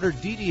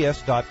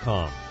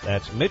MitchMartyrDDS.com.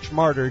 That's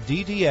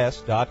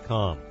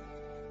MitchMartyrDDS.com.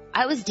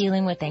 I was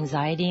dealing with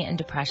anxiety and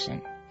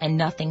depression, and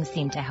nothing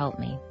seemed to help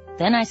me.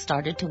 Then I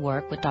started to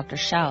work with Dr.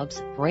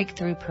 Schaub's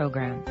Breakthrough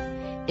Program.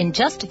 In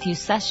just a few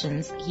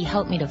sessions, he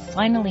helped me to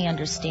finally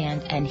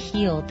understand and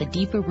heal the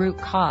deeper root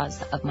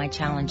cause of my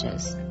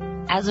challenges.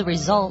 As a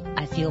result,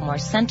 I feel more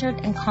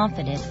centered and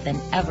confident than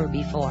ever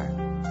before.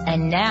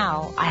 And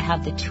now I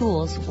have the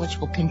tools which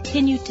will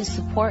continue to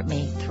support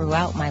me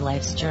throughout my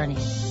life's journey.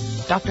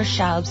 Dr.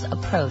 Schaub's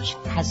approach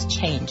has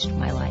changed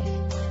my life.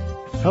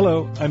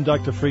 Hello, I'm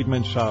Dr.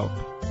 Friedman Schaub,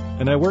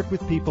 and I work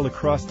with people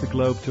across the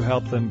globe to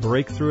help them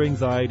break through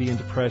anxiety and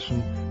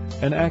depression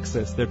and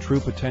access their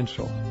true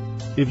potential.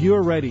 If you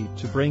are ready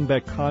to bring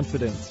back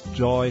confidence,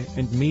 joy,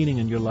 and meaning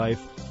in your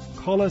life,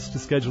 call us to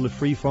schedule a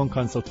free phone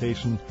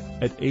consultation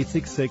at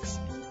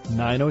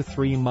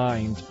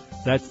 866-903-MIND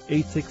That's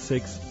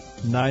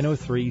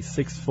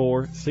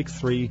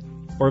 866-903-6463,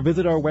 or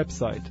visit our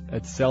website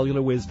at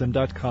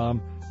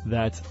cellularwisdom.com.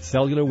 That's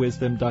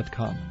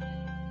cellularwisdom.com.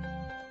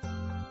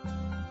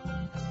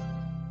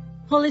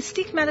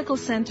 Holistic Medical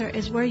Center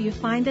is where you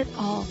find it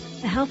all.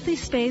 A healthy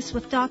space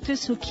with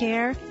doctors who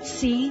care,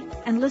 see,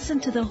 and listen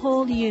to the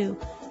whole you.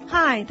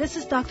 Hi, this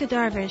is Dr.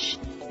 Darvish.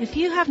 If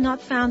you have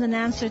not found an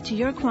answer to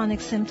your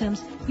chronic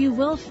symptoms, you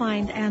will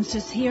find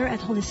answers here at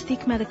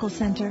Holistic Medical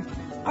Center.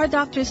 Our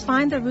doctors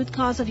find the root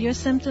cause of your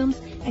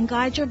symptoms and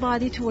guide your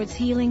body towards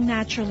healing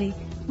naturally.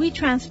 We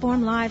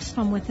transform lives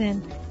from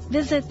within.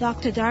 Visit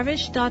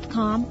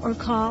drdarvish.com or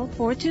call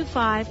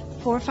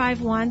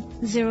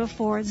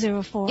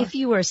 425-451-0404. If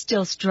you are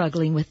still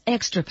struggling with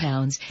extra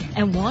pounds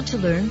and want to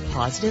learn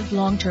positive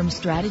long-term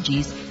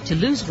strategies to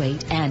lose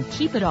weight and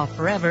keep it off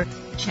forever,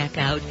 check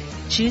out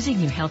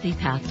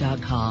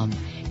ChoosingYourHealthyPath.com.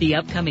 The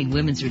upcoming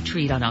Women's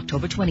Retreat on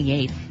October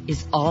 28th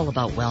is all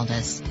about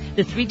wellness.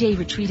 The 3-day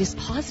retreat is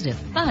positive,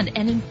 fun,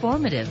 and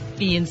informative.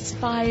 Be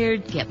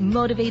inspired, get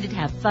motivated,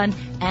 have fun,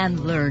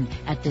 and learn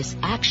at this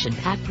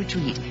action-packed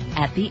retreat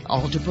at the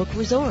Alderbrook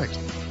Resort.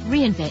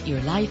 Reinvent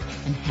your life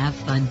and have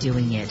fun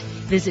doing it.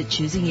 Visit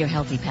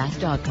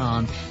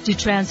ChoosingYourHealthyPath.com to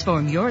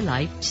transform your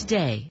life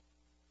today.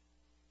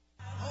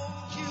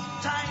 Hold you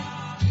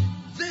tight,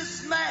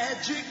 this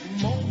magic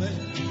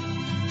moment,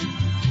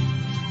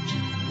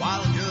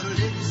 while your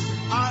lips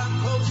are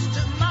close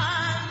to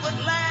mine, would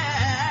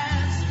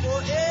last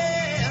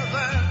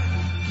forever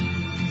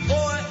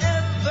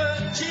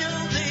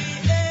till the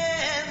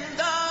end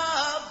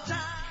of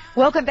time.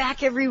 Welcome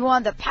back,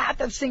 everyone. The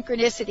Path of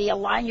Synchronicity.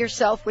 Align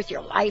yourself with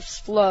your life's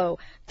flow.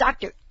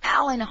 Dr.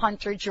 Allan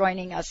Hunter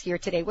joining us here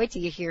today. Wait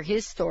till you hear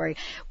his story.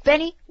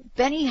 Benny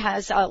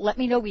has let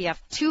me know we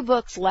have 2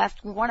 books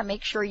left. We want to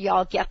make sure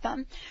y'all get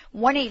them.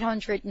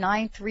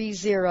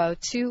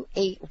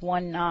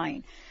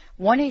 1-800-930-2819.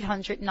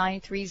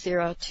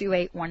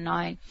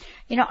 1-800-930-2819.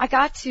 You know, I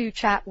got to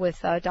chat with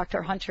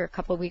Dr. Hunter a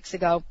couple of weeks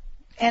ago,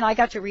 and I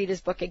got to read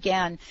his book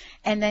again.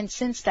 And then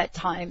since that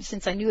time,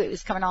 since I knew it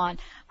was coming on,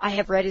 I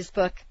have read his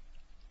book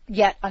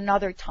yet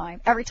another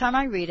time. Every time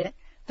I read it,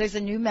 there's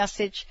a new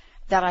message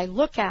that I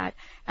look at,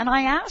 and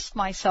I ask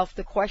myself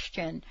the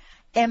question,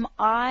 am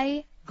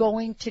I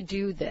going to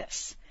do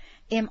this?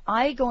 Am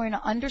I going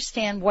to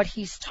understand what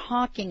he's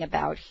talking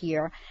about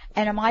here,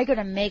 and am I going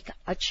to make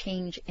a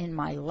change in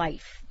my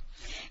life?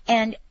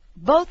 And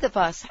both of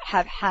us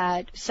have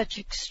had such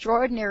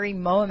extraordinary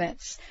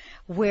moments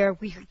where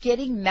we are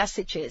getting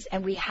messages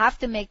and we have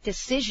to make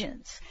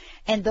decisions,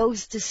 and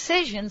those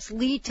decisions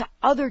lead to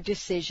other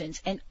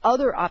decisions and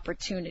other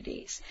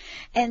opportunities.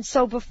 And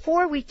so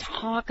before we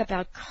talk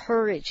about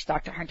courage,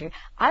 Dr. Hunter,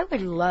 I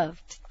would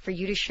love for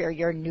you to share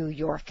your New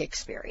York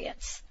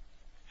experience.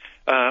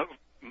 I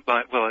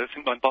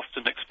think my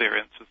Boston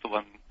experience is the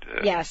one.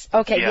 Yes.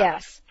 Okay. Yeah.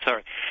 Yes.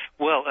 Sorry.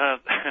 Well,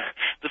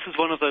 this is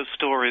one of those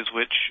stories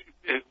which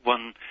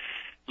one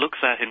looks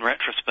at in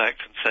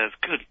retrospect and says,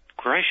 "Good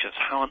gracious,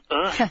 how on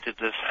earth did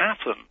this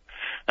happen?"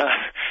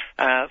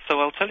 So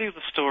I'll tell you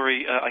the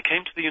story. I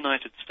came to the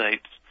United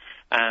States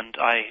and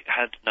I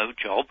had no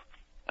job,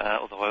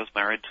 although I was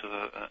married to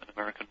an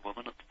American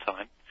woman at the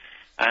time,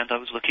 and I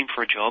was looking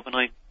for a job, and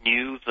I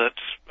knew that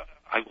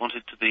I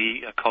wanted to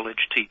be a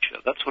college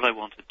teacher. That's what I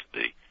wanted to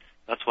be.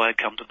 That's why I'd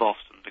come to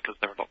Boston, because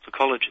there are lots of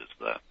colleges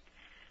there.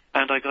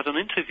 And I got an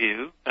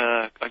interview.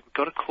 I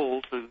got a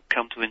call to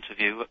come to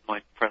interview at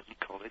my present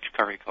college,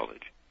 Curry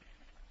College.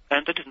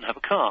 And I didn't have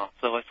a car,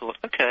 so I thought,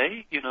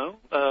 okay,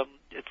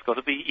 it's got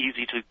to be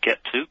easy to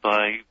get to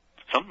by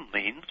some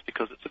means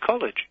because it's a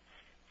college.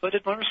 So I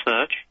did my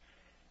research,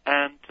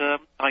 and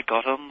I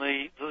got on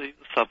the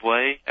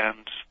subway,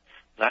 and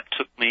that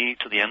took me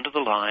to the end of the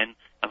line,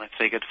 and I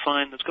figured,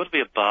 fine, there's got to be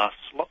a bus,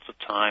 lots of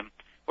time,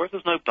 or if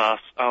there's no bus,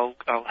 I'll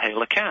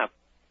hail a cab.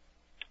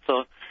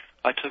 So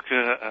I took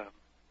the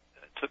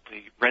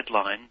red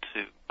line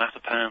to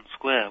Mattapan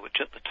Square, which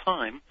at the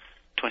time,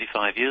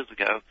 25 years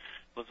ago,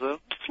 was a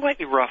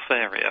slightly rough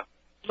area.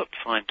 Looked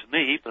fine to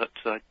me, but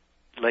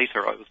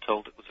later I was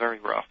told it was very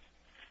rough.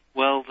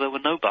 Well, there were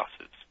no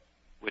buses,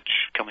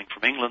 which, coming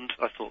from England,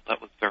 I thought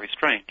that was very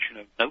strange,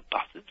 no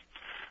buses.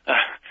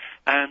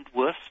 And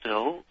worse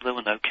still, there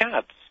were no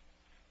cabs.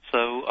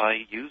 So I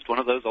used one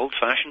of those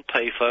old-fashioned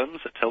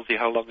payphones that tells you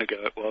how long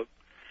ago it was,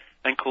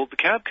 and called the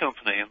cab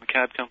company, and the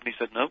cab company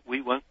said, no,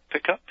 we won't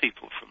pick up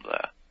people from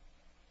there.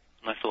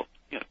 And I thought,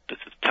 this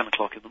is 10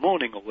 o'clock in the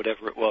morning or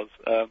whatever it was.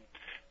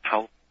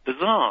 How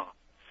bizarre.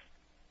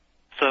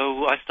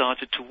 So I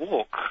started to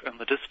walk, and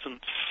the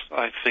distance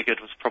I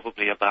figured was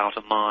probably about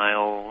 1.5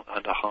 miles.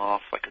 I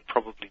could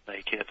probably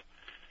make it.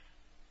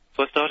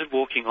 So I started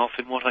walking off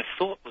in what I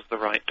thought was the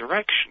right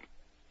direction.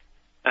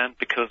 And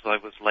because I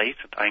was late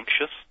and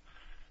anxious,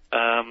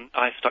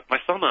 I stuck my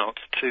thumb out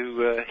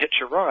to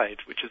hitch a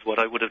ride, which is what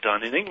I would have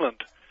done in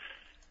England.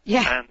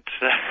 Yeah.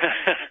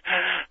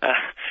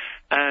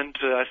 And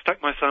I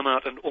stuck my thumb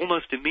out, and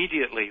almost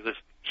immediately this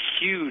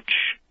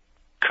huge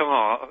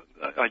car,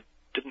 I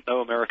didn't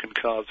know American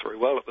cars very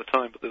well at the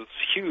time, but there was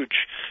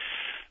huge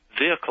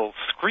vehicle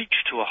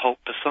screeched to a halt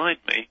beside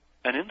me,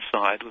 and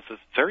inside was this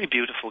very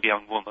beautiful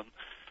young woman,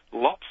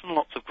 lots and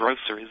lots of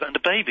groceries, and a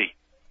baby.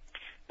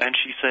 And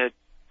she said,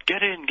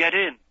 "Get in, get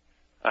in."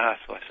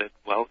 So I said,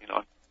 "Well,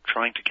 I'm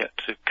trying to get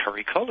to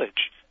Curry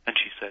College." And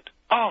she said,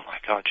 "Oh, my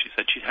God," she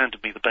said. She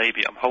handed me the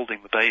baby. I'm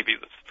holding the baby,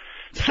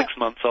 this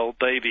 6-month-old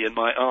baby in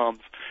my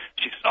arms.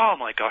 She said, "Oh,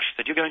 my gosh," she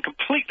said, "you're going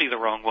completely the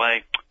wrong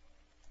way.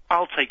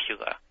 I'll take you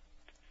there."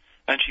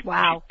 And she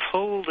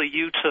pulled a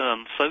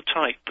U-turn so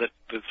tight that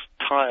the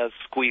tires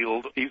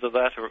squealed, either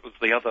that or it was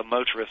the other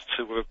motorists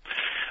who were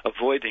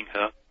avoiding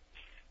her,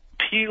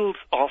 peeled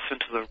off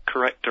into the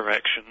correct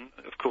direction.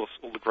 Of course,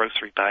 all the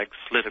grocery bags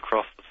slid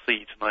across the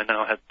seat, and I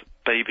now had the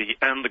baby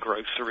and the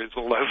groceries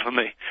all over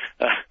me.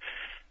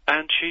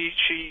 And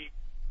she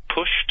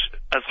pushed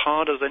as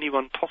hard as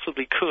anyone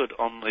possibly could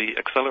on the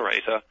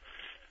accelerator,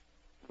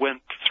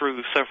 went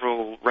through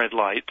several red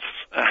lights,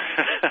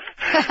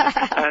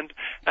 and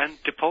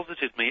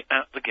deposited me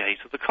at the gate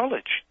of the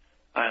college.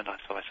 And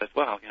so I said,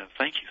 "Wow,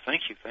 thank you.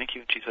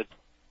 And she said,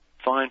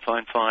 fine,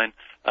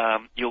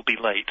 you'll be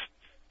late.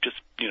 Just,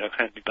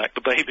 hand me back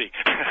the baby."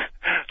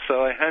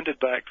 So I handed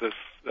back this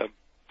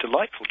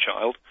delightful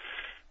child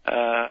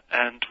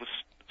and was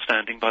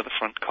standing by the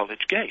front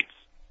college gates,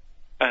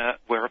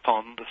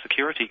 whereupon the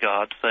security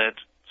guard said,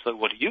 "So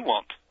what do you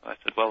want?" I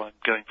said, "Well, I'm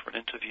going for an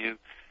interview.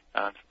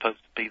 I'm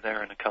supposed to be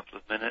there in a couple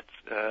of minutes.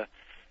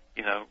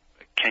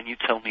 Can you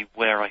tell me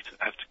where I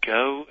have to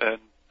go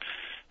and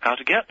how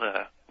to get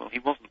there?" Well, he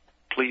wasn't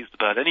pleased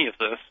about any of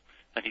this,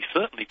 and he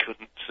certainly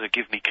couldn't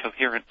give me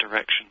coherent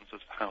directions as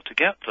to how to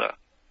get there.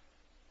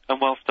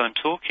 And whilst I'm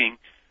talking,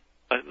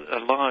 a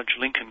large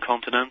Lincoln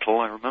Continental,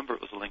 I remember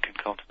it was a Lincoln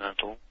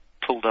Continental,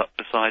 pulled up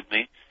beside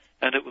me,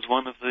 and it was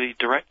one of the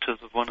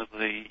directors of one of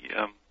the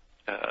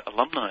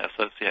alumni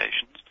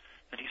associations,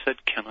 and he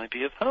said, "Can I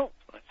be of help?"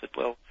 I said,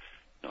 "Well,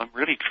 I'm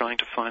really trying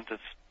to find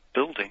this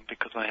building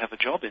because I have a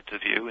job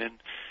interview and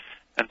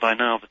by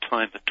now the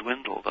time had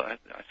dwindled." I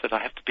said, "I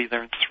have to be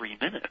there in 3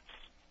 minutes."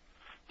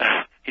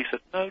 He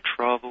said, "No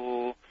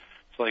trouble."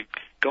 So I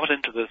got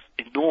into this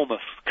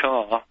enormous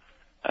car,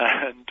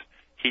 and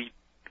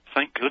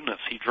thank goodness,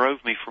 he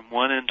drove me from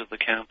one end of the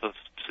campus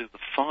to the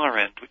far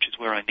end, which is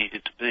where I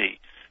needed to be.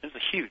 It was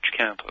a huge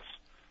campus,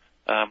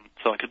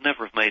 so I could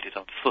never have made it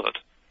on foot.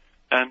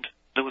 And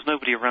there was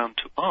nobody around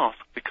to ask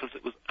because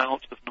it was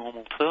out of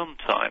normal term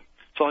time.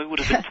 So I would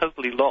have been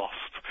totally lost,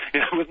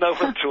 with no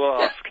one to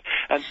ask.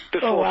 And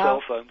before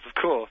cell phones, of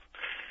course.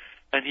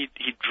 And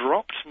he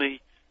dropped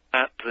me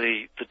at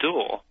the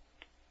door,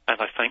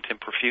 and I thanked him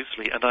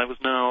profusely. And I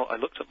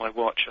looked at my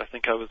watch. I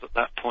think I was at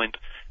that point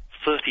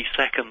 30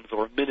 seconds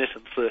or a minute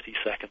and 30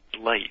 seconds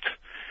late.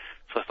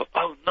 So I thought,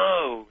 oh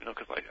no,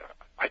 because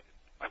I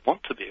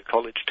want to be a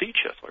college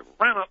teacher. So I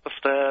ran up the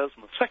stairs,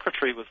 and the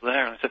secretary was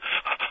there, and I said,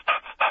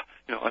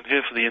 "I'm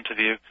here for the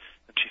interview."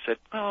 And she said,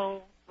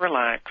 "Oh,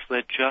 relax,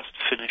 they're just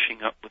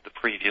finishing up with the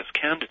previous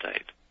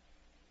candidate."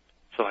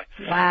 So I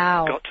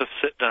got to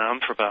sit down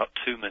for about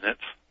 2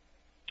 minutes,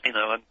 and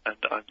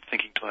I'm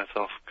thinking to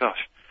myself,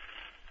 gosh,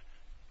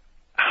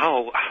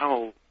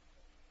 how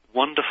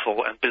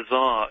wonderful and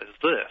bizarre is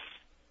this?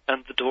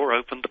 And the door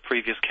opened, the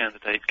previous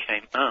candidate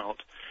came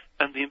out,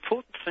 and the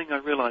important thing I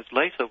realized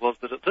later was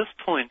that at this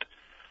point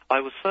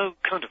I was so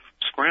kind of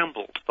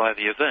scrambled by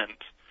the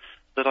event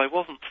that I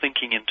wasn't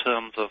thinking in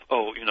terms of,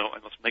 I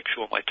must make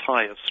sure my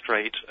tie is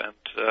straight and,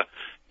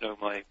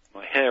 my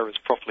hair is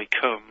properly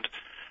combed.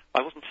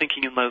 I wasn't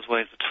thinking in those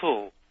ways at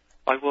all.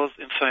 I was,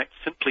 in fact,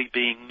 simply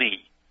being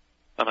me.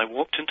 And I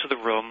walked into the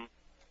room,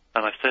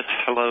 and I said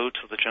hello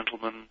to the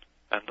gentleman,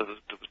 and there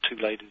were 2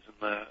 ladies in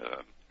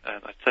there,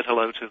 and I said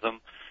hello to them.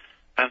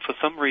 And for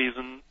some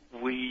reason,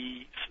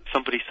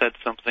 somebody said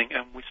something,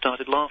 and we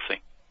started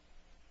laughing.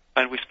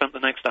 And we spent the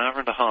next hour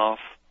and a half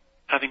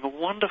having a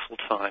wonderful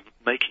time,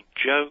 making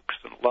jokes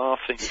and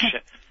laughing and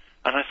shit.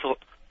 And I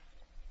thought,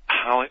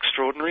 how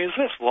extraordinary is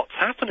this? What's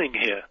happening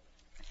here?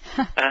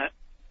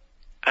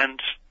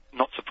 And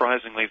not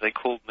surprisingly, they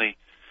called me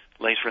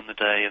later in the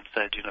day and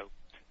said,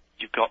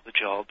 you've got the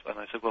job. And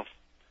I said, well,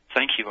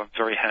 thank you, I'm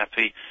very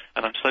happy,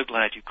 and I'm so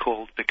glad you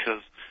called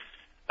because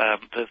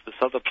there's this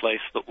other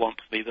place that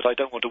wants me that I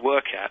don't want to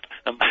work at,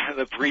 and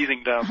they're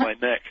breathing down my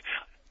neck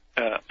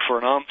for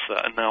an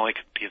answer, and now I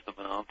can give them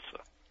an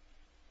answer.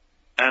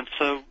 And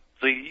so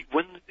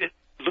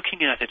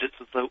looking at it,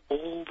 it's as though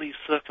all these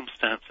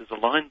circumstances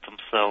aligned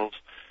themselves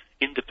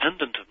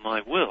independent of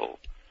my will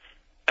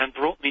and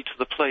brought me to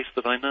the place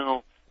that I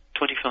now,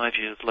 25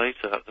 years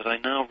later, that I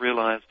now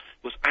realize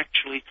was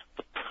actually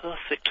the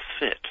perfect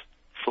fit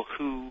for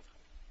who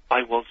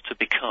I was to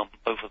become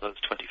over those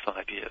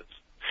 25 years.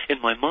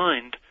 In my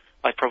mind,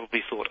 I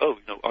probably thought,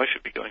 I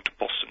should be going to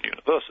Boston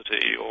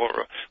University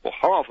or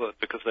Harvard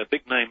because they're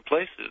big-name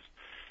places.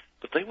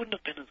 But they wouldn't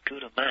have been as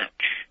good a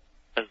match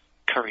as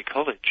Curry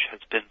College has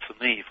been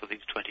for me for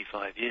these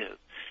 25 years.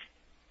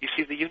 You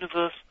see, the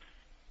universe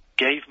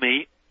gave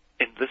me,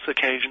 in this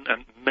occasion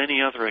and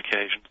many other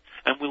occasions,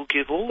 and will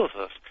give all of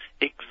us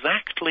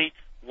exactly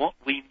what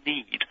we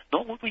need,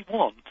 not what we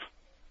want,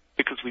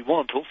 because we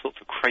want all sorts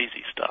of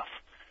crazy stuff.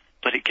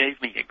 but it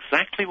gave me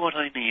exactly what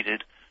I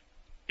needed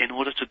in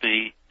order to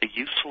be a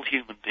useful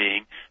human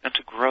being and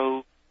to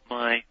grow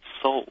my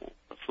soul.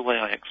 That's the way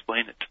I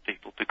explain it to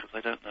people, because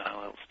I don't know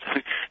how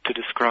else to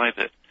describe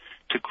it.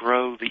 To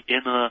grow the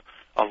inner,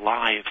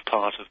 alive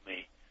part of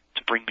me,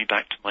 to bring me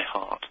back to my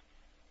heart.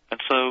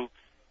 And so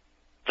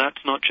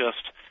that's not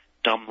just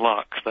dumb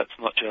luck, that's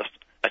not just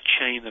a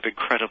chain of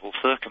incredible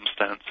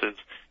circumstances.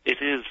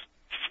 It is,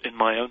 in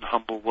my own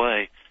humble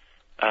way,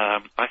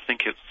 I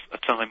think it's a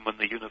time when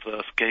the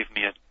universe gave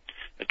me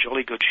a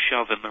jolly good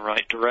shove in the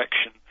right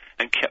direction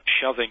and kept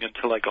shoving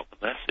until I got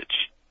the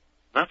message.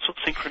 That's what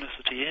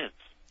synchronicity is.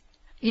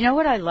 You know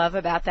what I love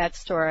about that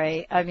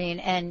story? I mean,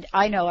 and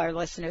I know our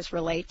listeners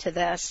relate to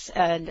this,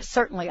 and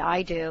certainly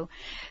I do.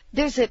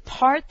 There's a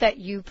part that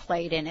you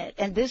played in it,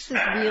 and this is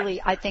really,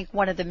 I think,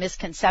 one of the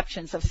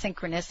misconceptions of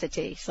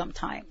synchronicity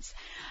sometimes.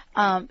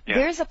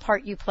 There's a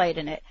part you played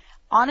in it.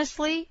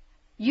 Honestly,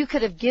 you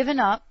could have given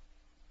up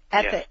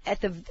at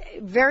the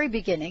very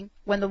beginning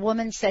when the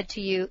woman said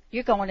to you,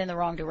 "You're going in the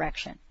wrong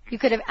direction." You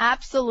could have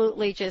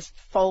absolutely just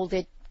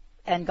folded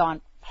and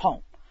gone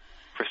home.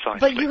 Precisely.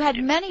 But you had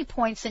many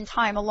points in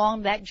time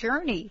along that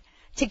journey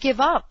to give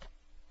up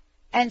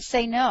and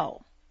say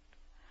no.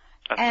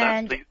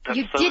 And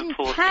you didn't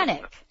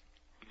panic.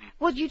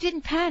 Well, you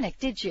didn't panic,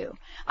 did you?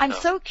 I'm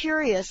so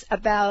curious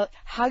about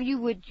how you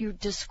would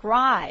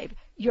describe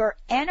your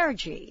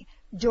energy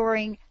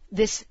during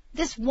this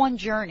one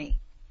journey.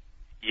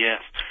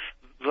 Yes.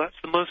 That's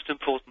the most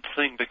important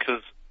thing,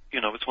 because,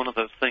 it's one of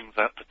those things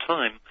at the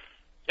time,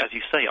 as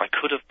you say, I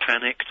could have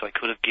panicked, I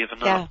could have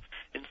given up.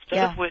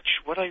 Instead of which,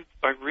 what I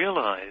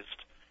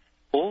realized,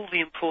 all the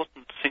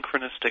important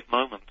synchronistic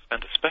moments,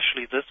 and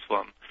especially this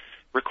one,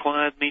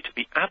 required me to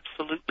be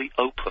absolutely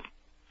open,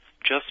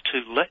 just to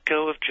let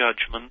go of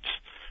judgment,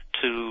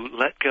 to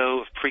let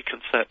go of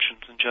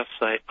preconceptions and just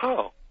say,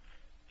 oh,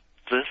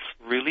 this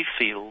really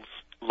feels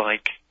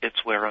like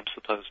it's where I'm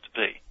supposed to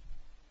be.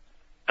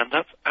 And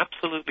that's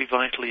absolutely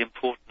vitally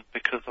important,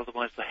 because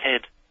otherwise the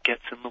head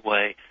gets in the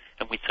way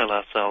and we tell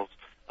ourselves,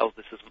 oh,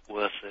 this isn't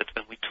worth it,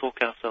 and we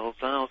talk ourselves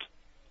out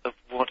of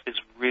what is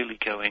really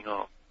going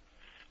on.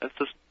 It's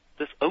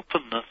this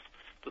openness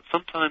that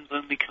sometimes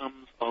only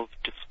comes of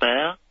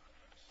despair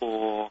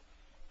or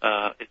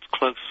its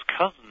close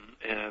cousin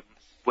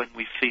when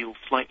we feel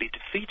slightly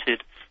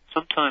defeated.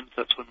 Sometimes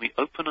that's when we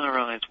open our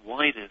eyes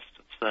widest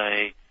and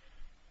say,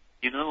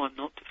 I'm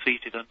not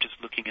defeated, I'm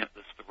just looking at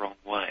this the wrong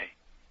way.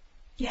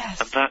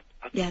 Yes. And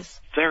that's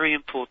a very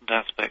important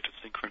aspect of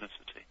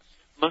synchronicity.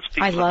 Most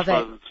people are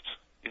closed,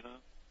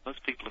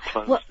 Most people are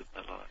closed in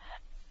their lives.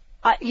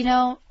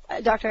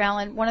 Dr.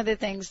 Allan, one of the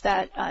things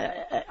that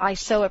I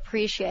so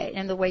appreciate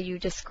in the way you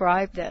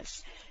describe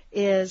this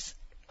is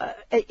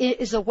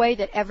a way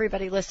that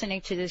everybody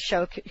listening to this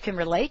show can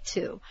relate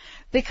to,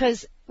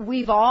 because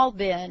we've all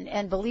been,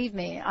 and believe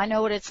me, I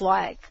know what it's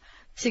like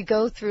to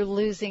go through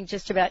losing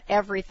just about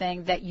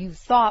everything that you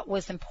thought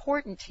was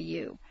important to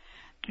you,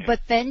 but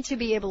then to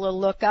be able to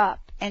look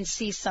up and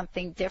see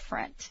something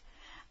different.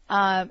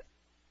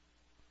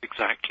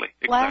 Exactly.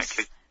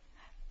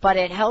 But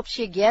it helps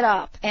you get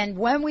up. And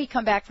when we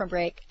come back from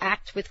break,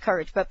 act with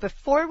courage. But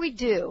before we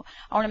do,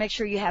 I want to make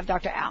sure you have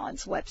Dr.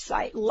 Allan's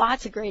website.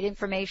 Lots of great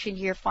information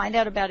here. Find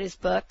out about his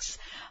books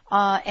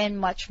and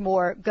much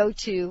more. Go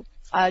to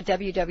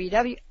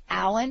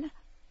www.Allan,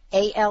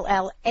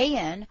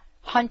 A-L-L-A-N,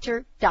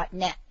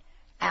 Hunter.net.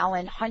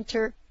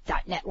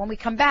 AllanHunter.net. When we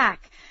come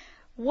back,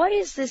 what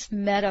is this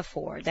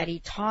metaphor that he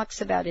talks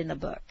about in the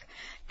book?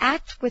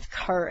 Act with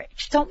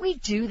courage. Don't we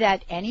do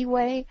that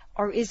anyway,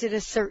 or is it a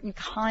certain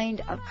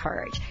kind of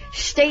courage?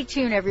 Stay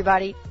tuned,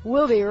 everybody.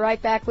 We'll be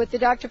right back with the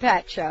Dr.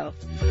 Pat Show.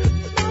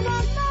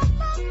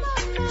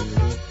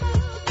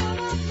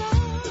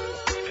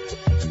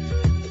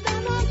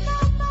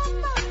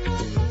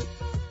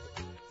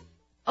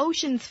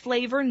 Ocean's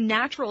Flavor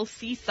natural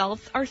sea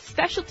salts are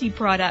specialty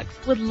products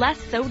with less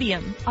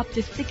sodium, up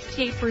to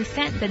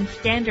 68% than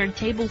standard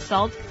table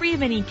salt, free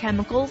of any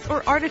chemicals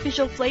or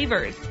artificial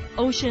flavors.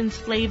 Ocean's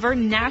Flavor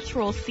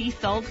natural sea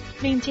salts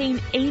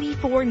maintain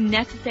 84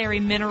 necessary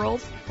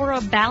minerals for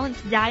a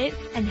balanced diet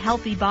and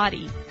healthy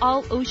body.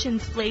 All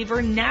Ocean's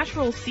Flavor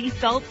natural sea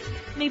salts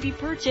may be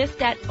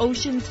purchased at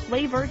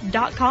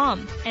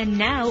oceansflavor.com. And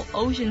now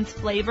Ocean's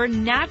Flavor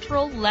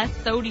natural less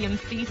sodium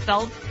sea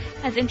salts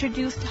has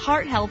introduced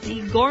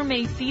heart-healthy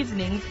gourmet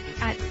seasonings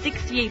at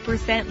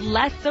 68%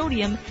 less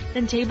sodium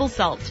than table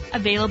salt.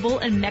 Available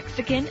in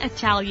Mexican,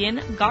 Italian,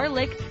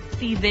 garlic,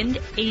 seasoned,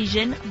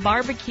 Asian,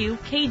 barbecue,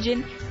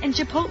 Cajun, and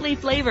Chipotle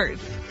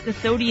flavors. The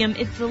sodium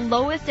is the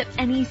lowest of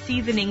any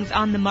seasonings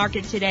on the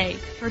market today.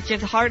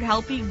 Purchase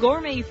heart-healthy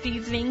gourmet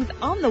seasonings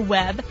on the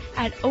web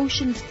at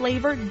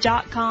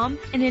oceansflavor.com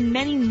and in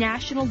many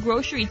national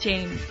grocery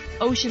chains.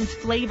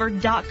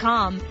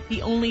 OceansFlavor.com,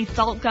 the only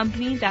salt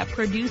company that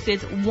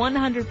produces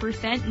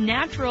 100%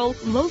 natural,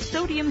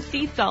 low-sodium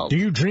sea salt. Do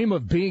you dream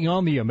of being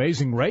on the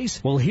Amazing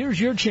Race? Well, here's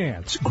your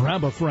chance.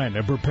 Grab a friend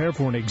and prepare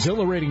for an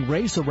exhilarating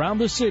race around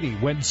the city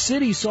when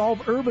City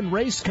Solve Urban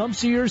Race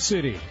comes to your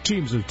city.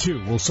 Teams of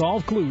 2 will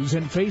solve clues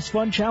and face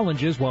fun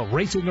challenges while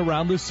racing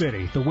around the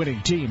city. The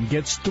winning team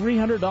gets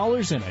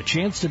 $300 and a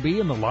chance to be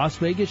in the Las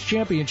Vegas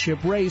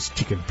Championship race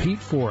to compete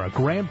for a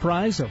grand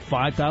prize of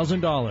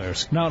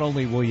 $5,000. Not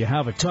only will you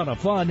have a ton of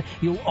fun,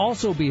 you'll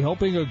also be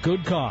helping a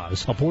good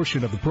cause. A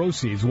portion of the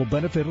proceeds will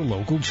benefit a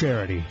local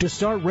charity. To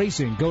start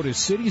racing, go to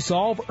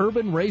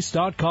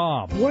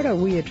citysolveurbanrace.com. What are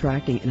we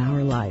attracting in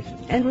our life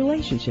and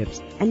relationships,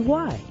 and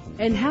why?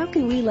 And how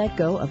can we let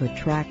go of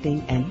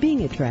attracting and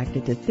being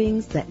attracted to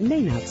things that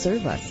may not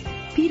serve us?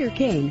 Peter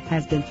Kane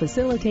has been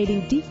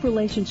facilitating deep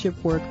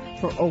relationship work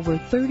for over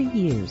 30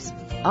 years.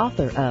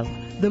 Author of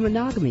The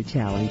Monogamy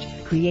Challenge,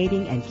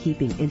 Creating and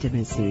Keeping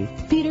Intimacy.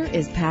 Peter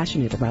is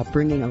passionate about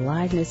bringing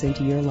aliveness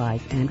into your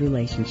life and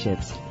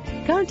relationships.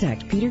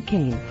 Contact Peter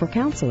Kane for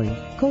counseling,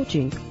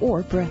 coaching,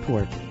 or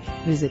breathwork.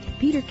 Visit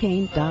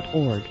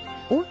peterkane.org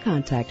or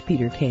contact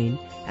Peter Kane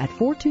at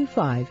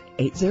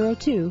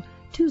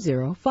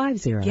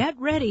 425-802-2050. Get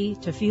ready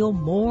to feel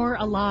more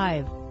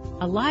alive.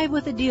 Alive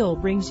with a Deal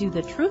brings you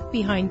the truth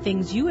behind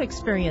things you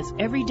experience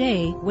every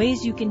day,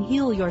 ways you can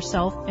heal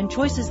yourself, and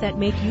choices that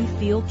make you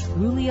feel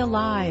truly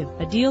alive.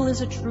 A Deal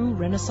is a true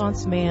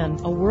Renaissance man,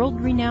 a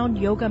world-renowned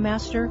yoga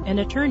master, an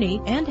attorney,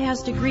 and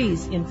has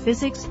degrees in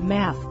physics,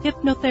 math,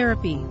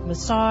 hypnotherapy,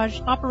 massage,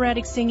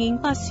 operatic singing,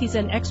 plus he's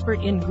an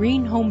expert in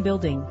green home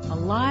building.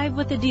 Alive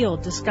with a Deal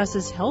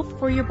discusses health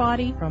for your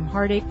body, from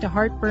heartache to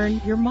heartburn,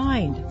 your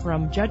mind,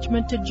 from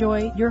judgment to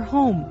joy, your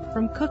home,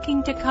 from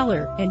cooking to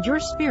color, and your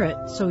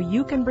spirit, so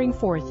you can bring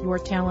forth your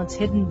talents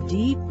hidden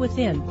deep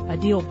within. A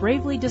Deal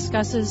bravely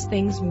discusses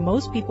things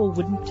most people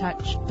wouldn't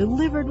touch,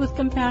 delivered with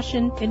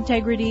compassion,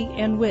 integrity,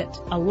 and wit.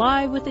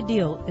 Alive with a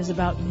Deal is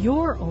about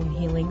your own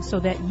healing so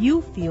that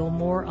you feel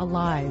more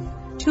alive.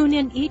 Tune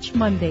in each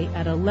Monday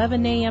at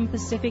 11 a.m.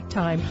 Pacific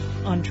Time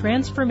on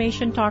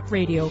Transformation Talk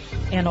Radio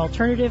and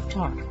Alternative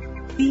Talk.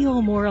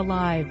 Feel more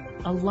alive.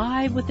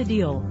 Alive with a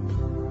Deal.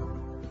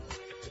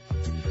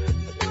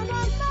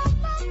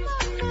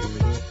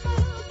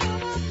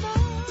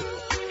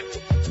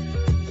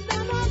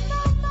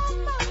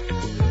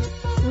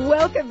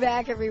 Welcome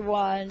back,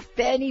 everyone.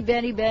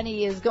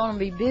 Benny is going to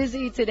be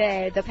busy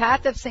today. The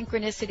Path of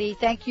Synchronicity.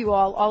 Thank you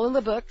all. All of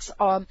the books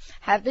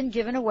have been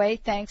given away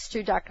thanks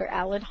to Dr.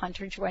 Allan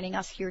Hunter joining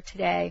us here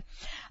today.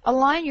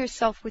 Align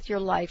yourself with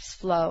your life's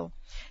flow.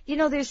 You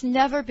know, there's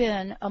never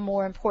been a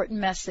more important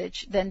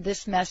message than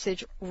this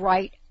message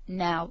right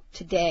now,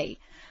 today,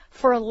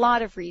 for a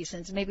lot of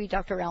reasons. Maybe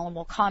Dr. Allan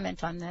will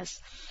comment on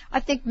this. I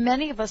think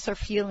many of us are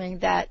feeling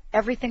that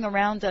everything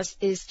around us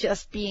is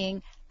just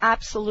being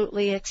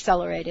absolutely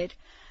accelerated.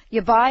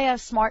 You buy a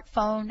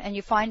smartphone and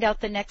you find out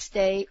the next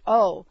day,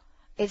 oh,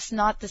 it's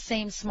not the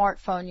same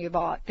smartphone you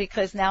bought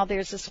because now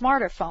there's a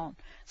smarter phone.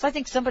 So I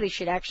think somebody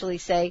should actually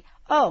say,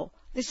 oh,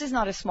 this is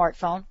not a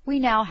smartphone. We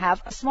now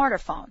have a smarter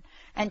phone,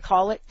 and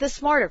call it the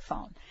smarter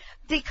phone,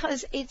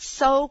 because it's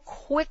so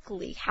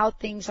quickly how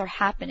things are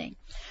happening.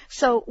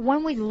 So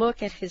when we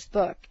look at his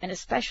book, and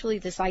especially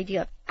this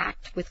idea of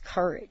act with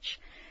courage,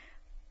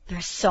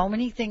 there's so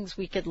many things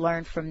we could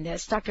learn from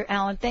this. Dr.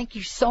 Allan, thank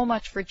you so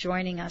much for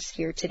joining us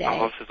here today.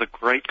 Oh, this is a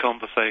great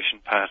conversation,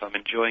 Pat. I'm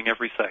enjoying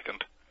every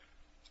second.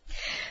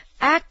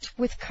 Act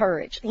with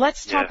courage.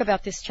 Let's talk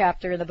about this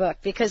chapter in the book,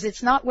 because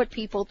it's not what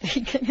people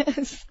think it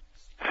is.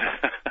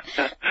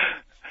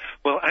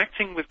 Well,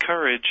 acting with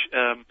courage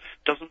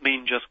doesn't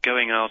mean just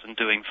going out and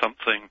doing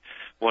something,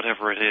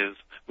 whatever it is,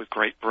 with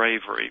great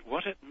bravery.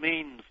 What it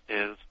means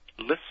is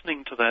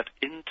listening to that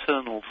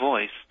internal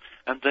voice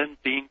and then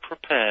being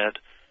prepared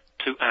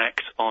to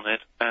act on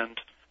it, and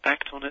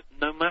act on it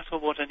no matter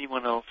what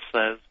anyone else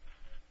says,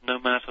 no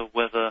matter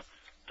whether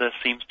there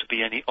seems to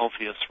be any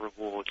obvious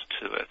reward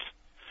to it.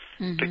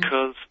 Mm-hmm.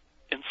 Because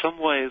in some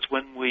ways,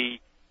 when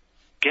we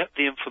get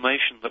the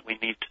information that we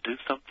need to do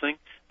something,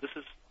 this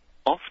is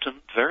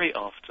often, very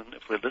often,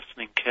 if we're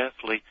listening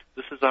carefully,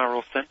 this is our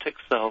authentic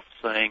self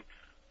saying,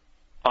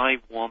 I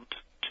want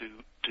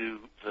to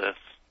do this.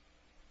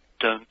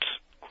 Don't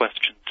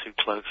question too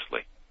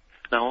closely.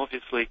 Now,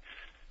 obviously,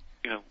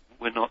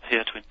 we're not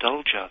here to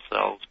indulge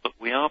ourselves, but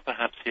we are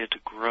perhaps here to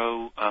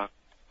grow our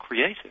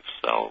creative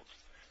selves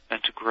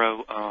and to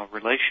grow our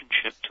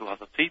relationship to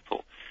other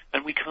people.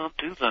 And we can't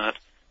do that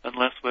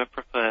unless we're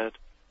prepared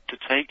to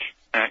take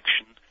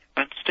action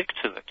and stick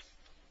to it.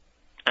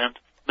 And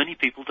many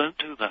people don't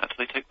do that.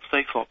 They take the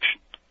safe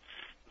option.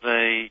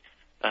 They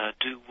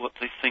do what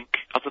they think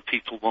other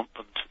people want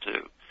them to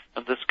do.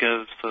 And this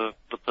goes for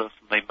the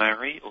person they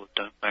marry or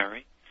don't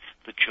marry,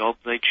 the job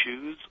they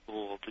choose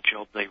or the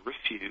job they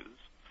refuse,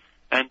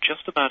 and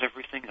just about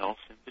everything else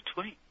in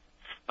between.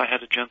 I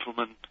had a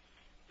gentleman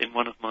in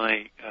one of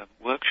my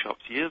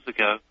workshops years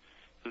ago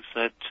who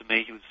said to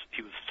me, he was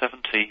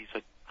 70, he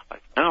said,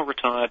 I've now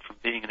retired from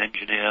being an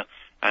engineer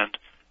and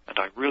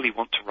I really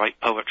want to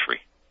write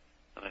poetry.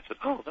 And I said,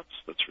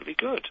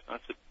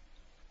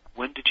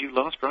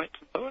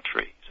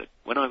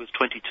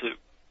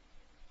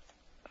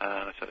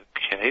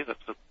 okay,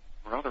 that's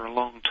rather a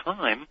long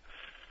time.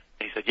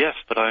 And he said, yes,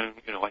 but I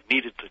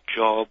needed the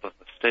job and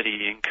the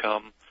steady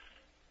income.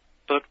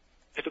 But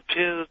it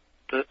appeared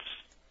that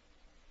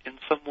in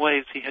some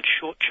ways he had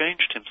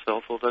shortchanged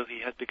himself, although he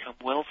had become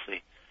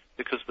wealthy,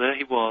 because there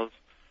he was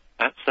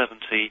at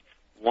 70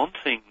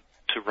 wanting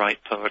to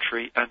write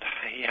poetry, and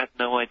he had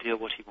no idea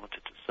what he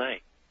wanted to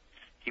say.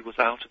 He was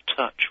out of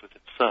touch with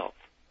himself.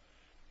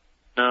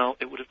 Now,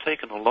 it would have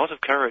taken a lot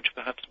of courage,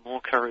 perhaps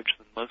more courage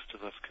than most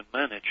of us can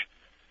manage,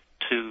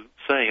 to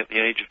say at the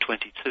age of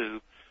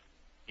 22,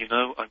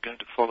 I'm going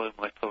to follow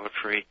my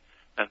poetry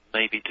and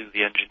maybe do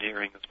the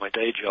engineering as my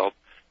day job,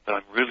 but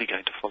I'm really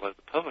going to follow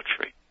the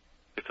poetry,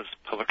 because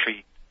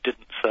poetry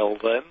didn't sell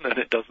then and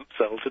it doesn't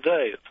sell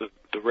today. It's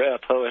the rare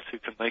poet who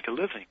can make a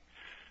living.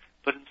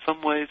 But in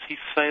some ways he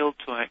failed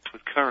to act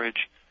with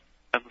courage,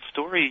 and the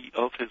story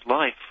of his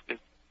life is,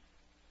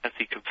 as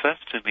he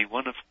confessed to me,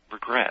 one of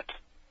regret.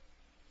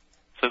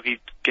 So he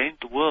gained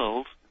the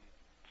world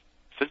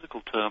in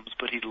physical terms,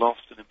 but he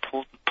lost an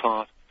important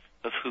part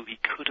of who he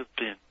could have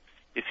been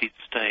if he'd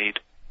stayed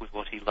with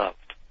what he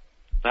loved.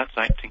 That's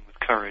acting with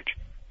courage,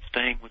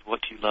 staying with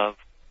what you love,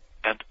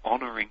 and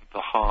honoring the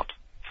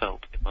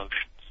heartfelt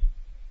emotions.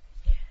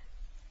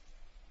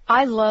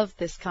 I love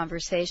this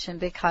conversation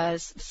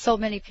because so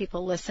many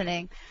people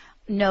listening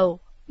know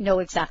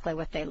exactly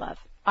what they love.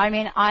 I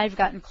mean, I've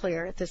gotten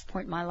clear at this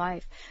point in my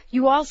life.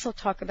 You also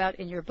talk about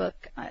in your book,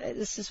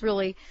 this is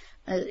really,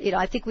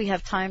 I think we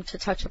have time to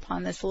touch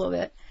upon this a little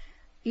bit.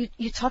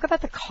 You talk about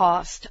the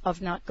cost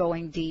of not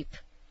going deep.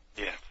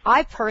 Yeah.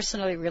 I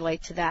personally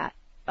relate to that,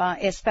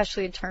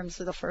 especially in terms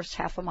of the first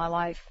half of my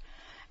life.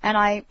 And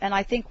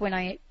I think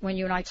when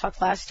you and I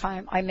talked last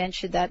time, I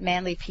mentioned that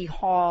Manly P.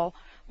 Hall,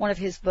 one of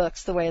his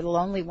books, The Way of the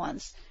Lonely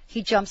Ones,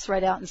 he jumps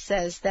right out and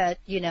says that,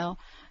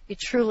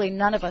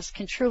 none of us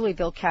can truly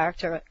build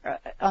character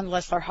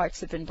unless our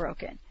hearts have been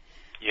broken.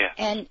 Yeah.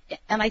 And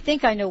I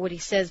think I know what he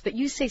says, but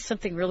you say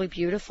something really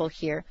beautiful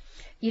here.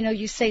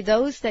 You say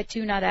those that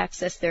do not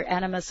access their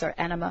animus or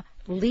anima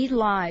lead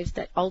lives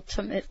that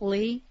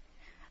ultimately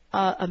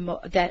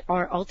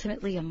are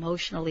ultimately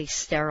emotionally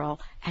sterile.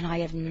 And I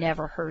have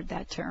never heard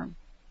that term.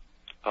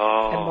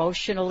 Oh.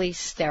 Emotionally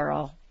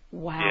sterile.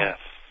 Wow. Yes.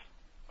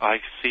 I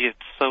see it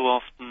so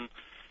often.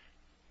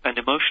 And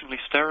emotionally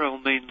sterile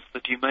means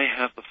that you may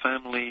have the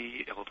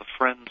family or the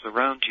friends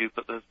around you,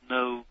 but there's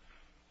no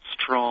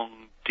strong,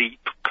 deep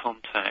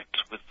contact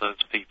with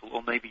those people,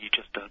 or maybe you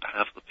just don't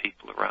have the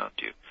people around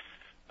you.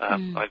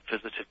 I've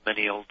visited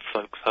many old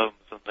folks' homes,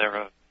 and there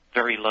are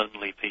very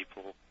lonely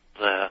people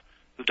there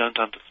who don't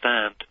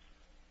understand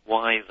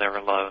why they're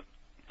alone.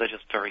 They're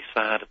just very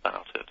sad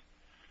about it.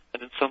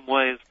 And in some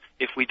ways,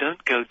 if we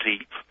don't go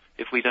deep,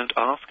 if we don't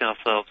ask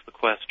ourselves the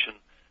question,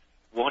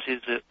 what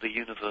is it the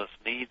universe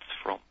needs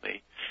from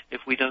me?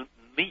 If we don't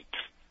meet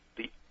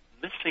the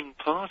missing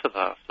part of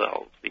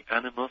ourselves, the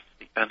animus,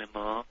 the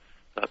anima,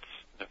 that's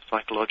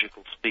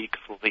psychological speak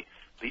for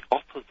the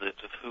opposite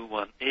of who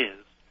one is,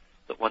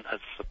 that one has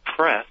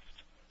suppressed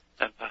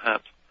and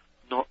perhaps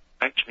not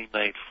actually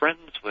made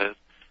friends with,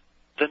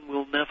 then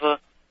we'll never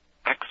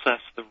access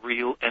the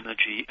real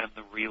energy and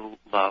the real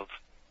love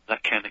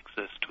that can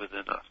exist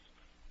within us.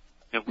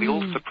 We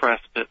all suppress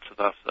bits of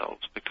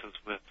ourselves because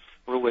we're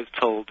always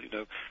told,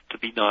 to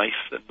be nice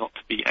and not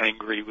to be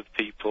angry with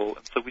people,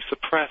 and so we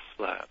suppress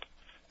that.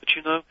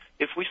 But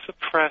if we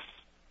suppress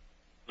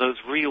those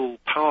real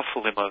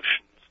powerful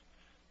emotions,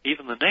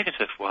 even the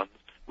negative ones,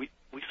 we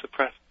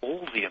suppress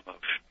all the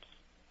emotions.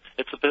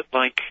 It's a bit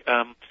like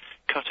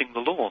cutting the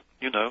lawn.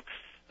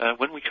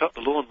 When we cut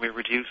the lawn, we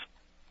reduce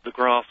the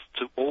grass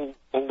to all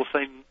the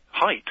same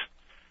height,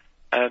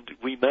 and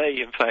we may,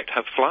 in fact,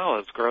 have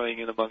flowers growing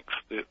in amongst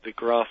the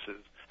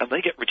grasses, and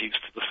they get reduced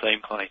to the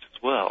same height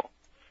as well.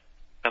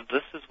 And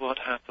this is what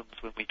happens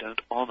when we don't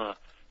honor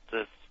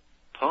this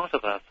part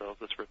of ourselves,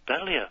 this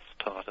rebellious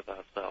part of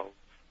ourselves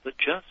that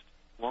just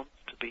wants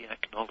to be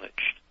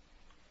acknowledged.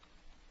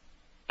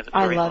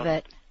 I love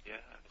it. Yeah.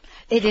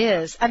 It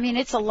is. I mean,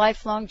 it's a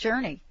lifelong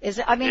journey. This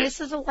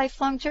is a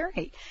lifelong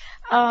journey.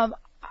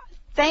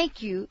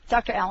 Thank you,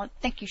 Dr. Allan.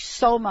 Thank you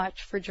so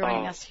much for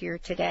joining us here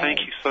today.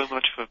 Thank you so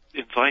much for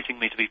inviting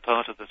me to be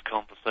part of this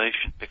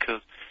conversation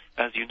because,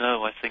 as you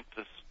know, I think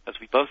this, as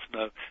we both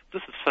know,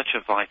 this is such a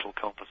vital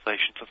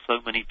conversation for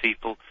so many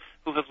people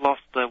who have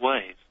lost their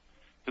ways,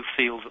 who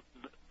feel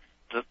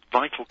that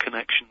vital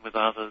connection with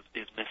others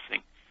is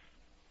missing,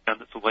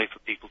 and it's a way for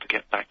people to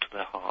get back to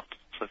their hearts.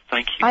 So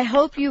thank you. I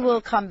hope you will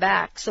come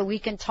back so we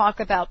can talk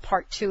about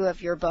part 2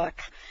 of your book,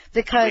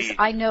 because Please.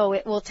 I know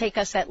it will take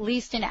us at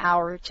least an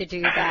hour to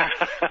do that.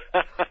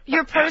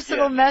 Your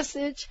personal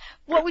message,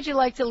 what would you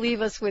like to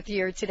leave us with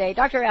here today?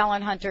 Dr.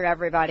 Allan Hunter,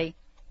 everybody.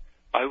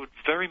 I would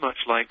very much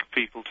like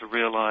people to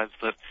realize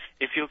that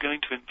if you're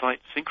going to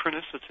invite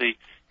synchronicity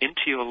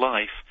into your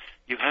life,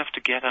 you have to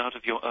get out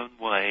of your own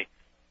way.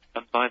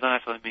 And by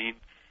that I mean,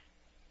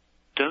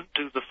 don't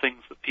do the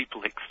things that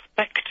people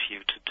expect you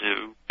to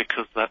do,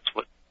 because that's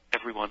what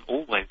everyone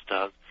always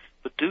does,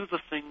 but do the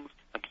things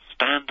and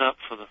stand up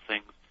for the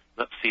things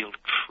that feel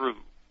true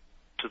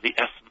to the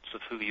essence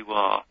of who you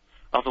are.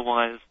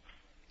 Otherwise,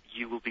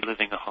 you will be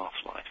living a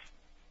half-life.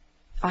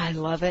 I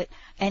love it.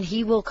 And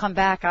he will come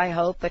back, I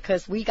hope,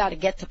 because we got to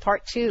get to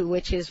part 2,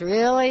 which is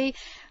really,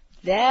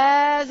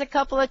 there's a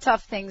couple of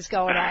tough things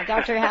going on.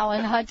 Dr.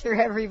 Allan Hunter,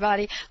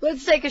 everybody.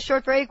 Let's take a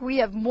short break. We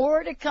have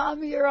more to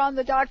come here on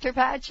the Dr.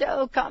 Pat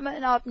Show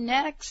coming up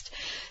next.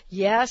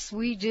 Yes,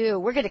 we do.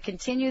 We're going to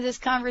continue this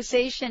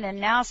conversation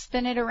and now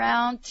spin it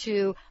around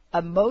to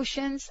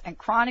emotions and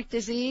chronic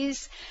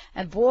disease.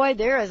 And boy,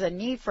 there is a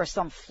need for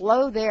some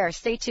flow there.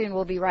 Stay tuned.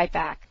 We'll be right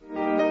back.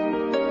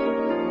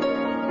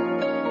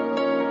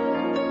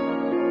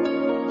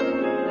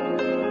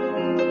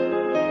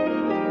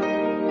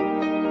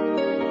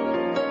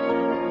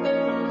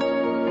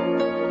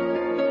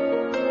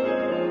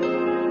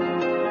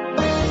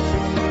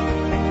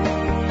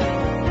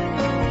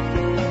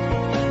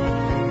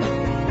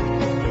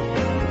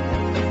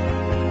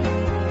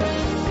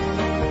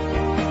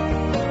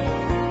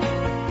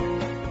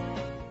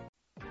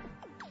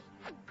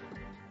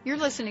 You're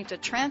listening to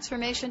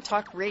Transformation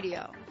Talk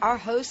Radio. Our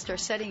hosts are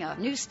setting a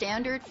new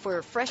standard for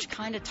a fresh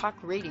kind of talk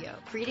radio,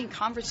 creating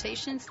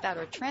conversations that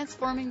are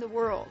transforming the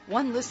world,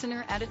 one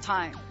listener at a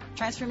time.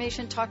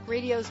 Transformation Talk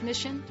Radio's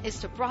mission is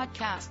to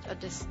broadcast a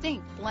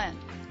distinct blend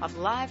of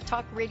live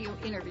talk radio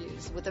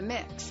interviews with a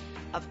mix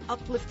of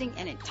uplifting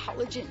and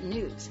intelligent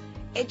news,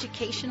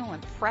 educational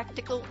and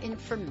practical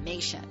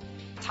information.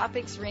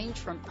 Topics range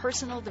from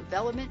personal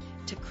development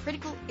to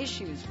critical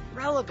issues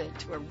relevant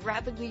to a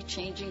rapidly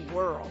changing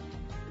world.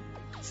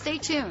 Stay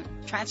tuned.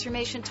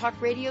 Transformation Talk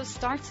Radio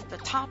starts at the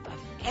top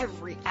of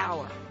every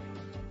hour.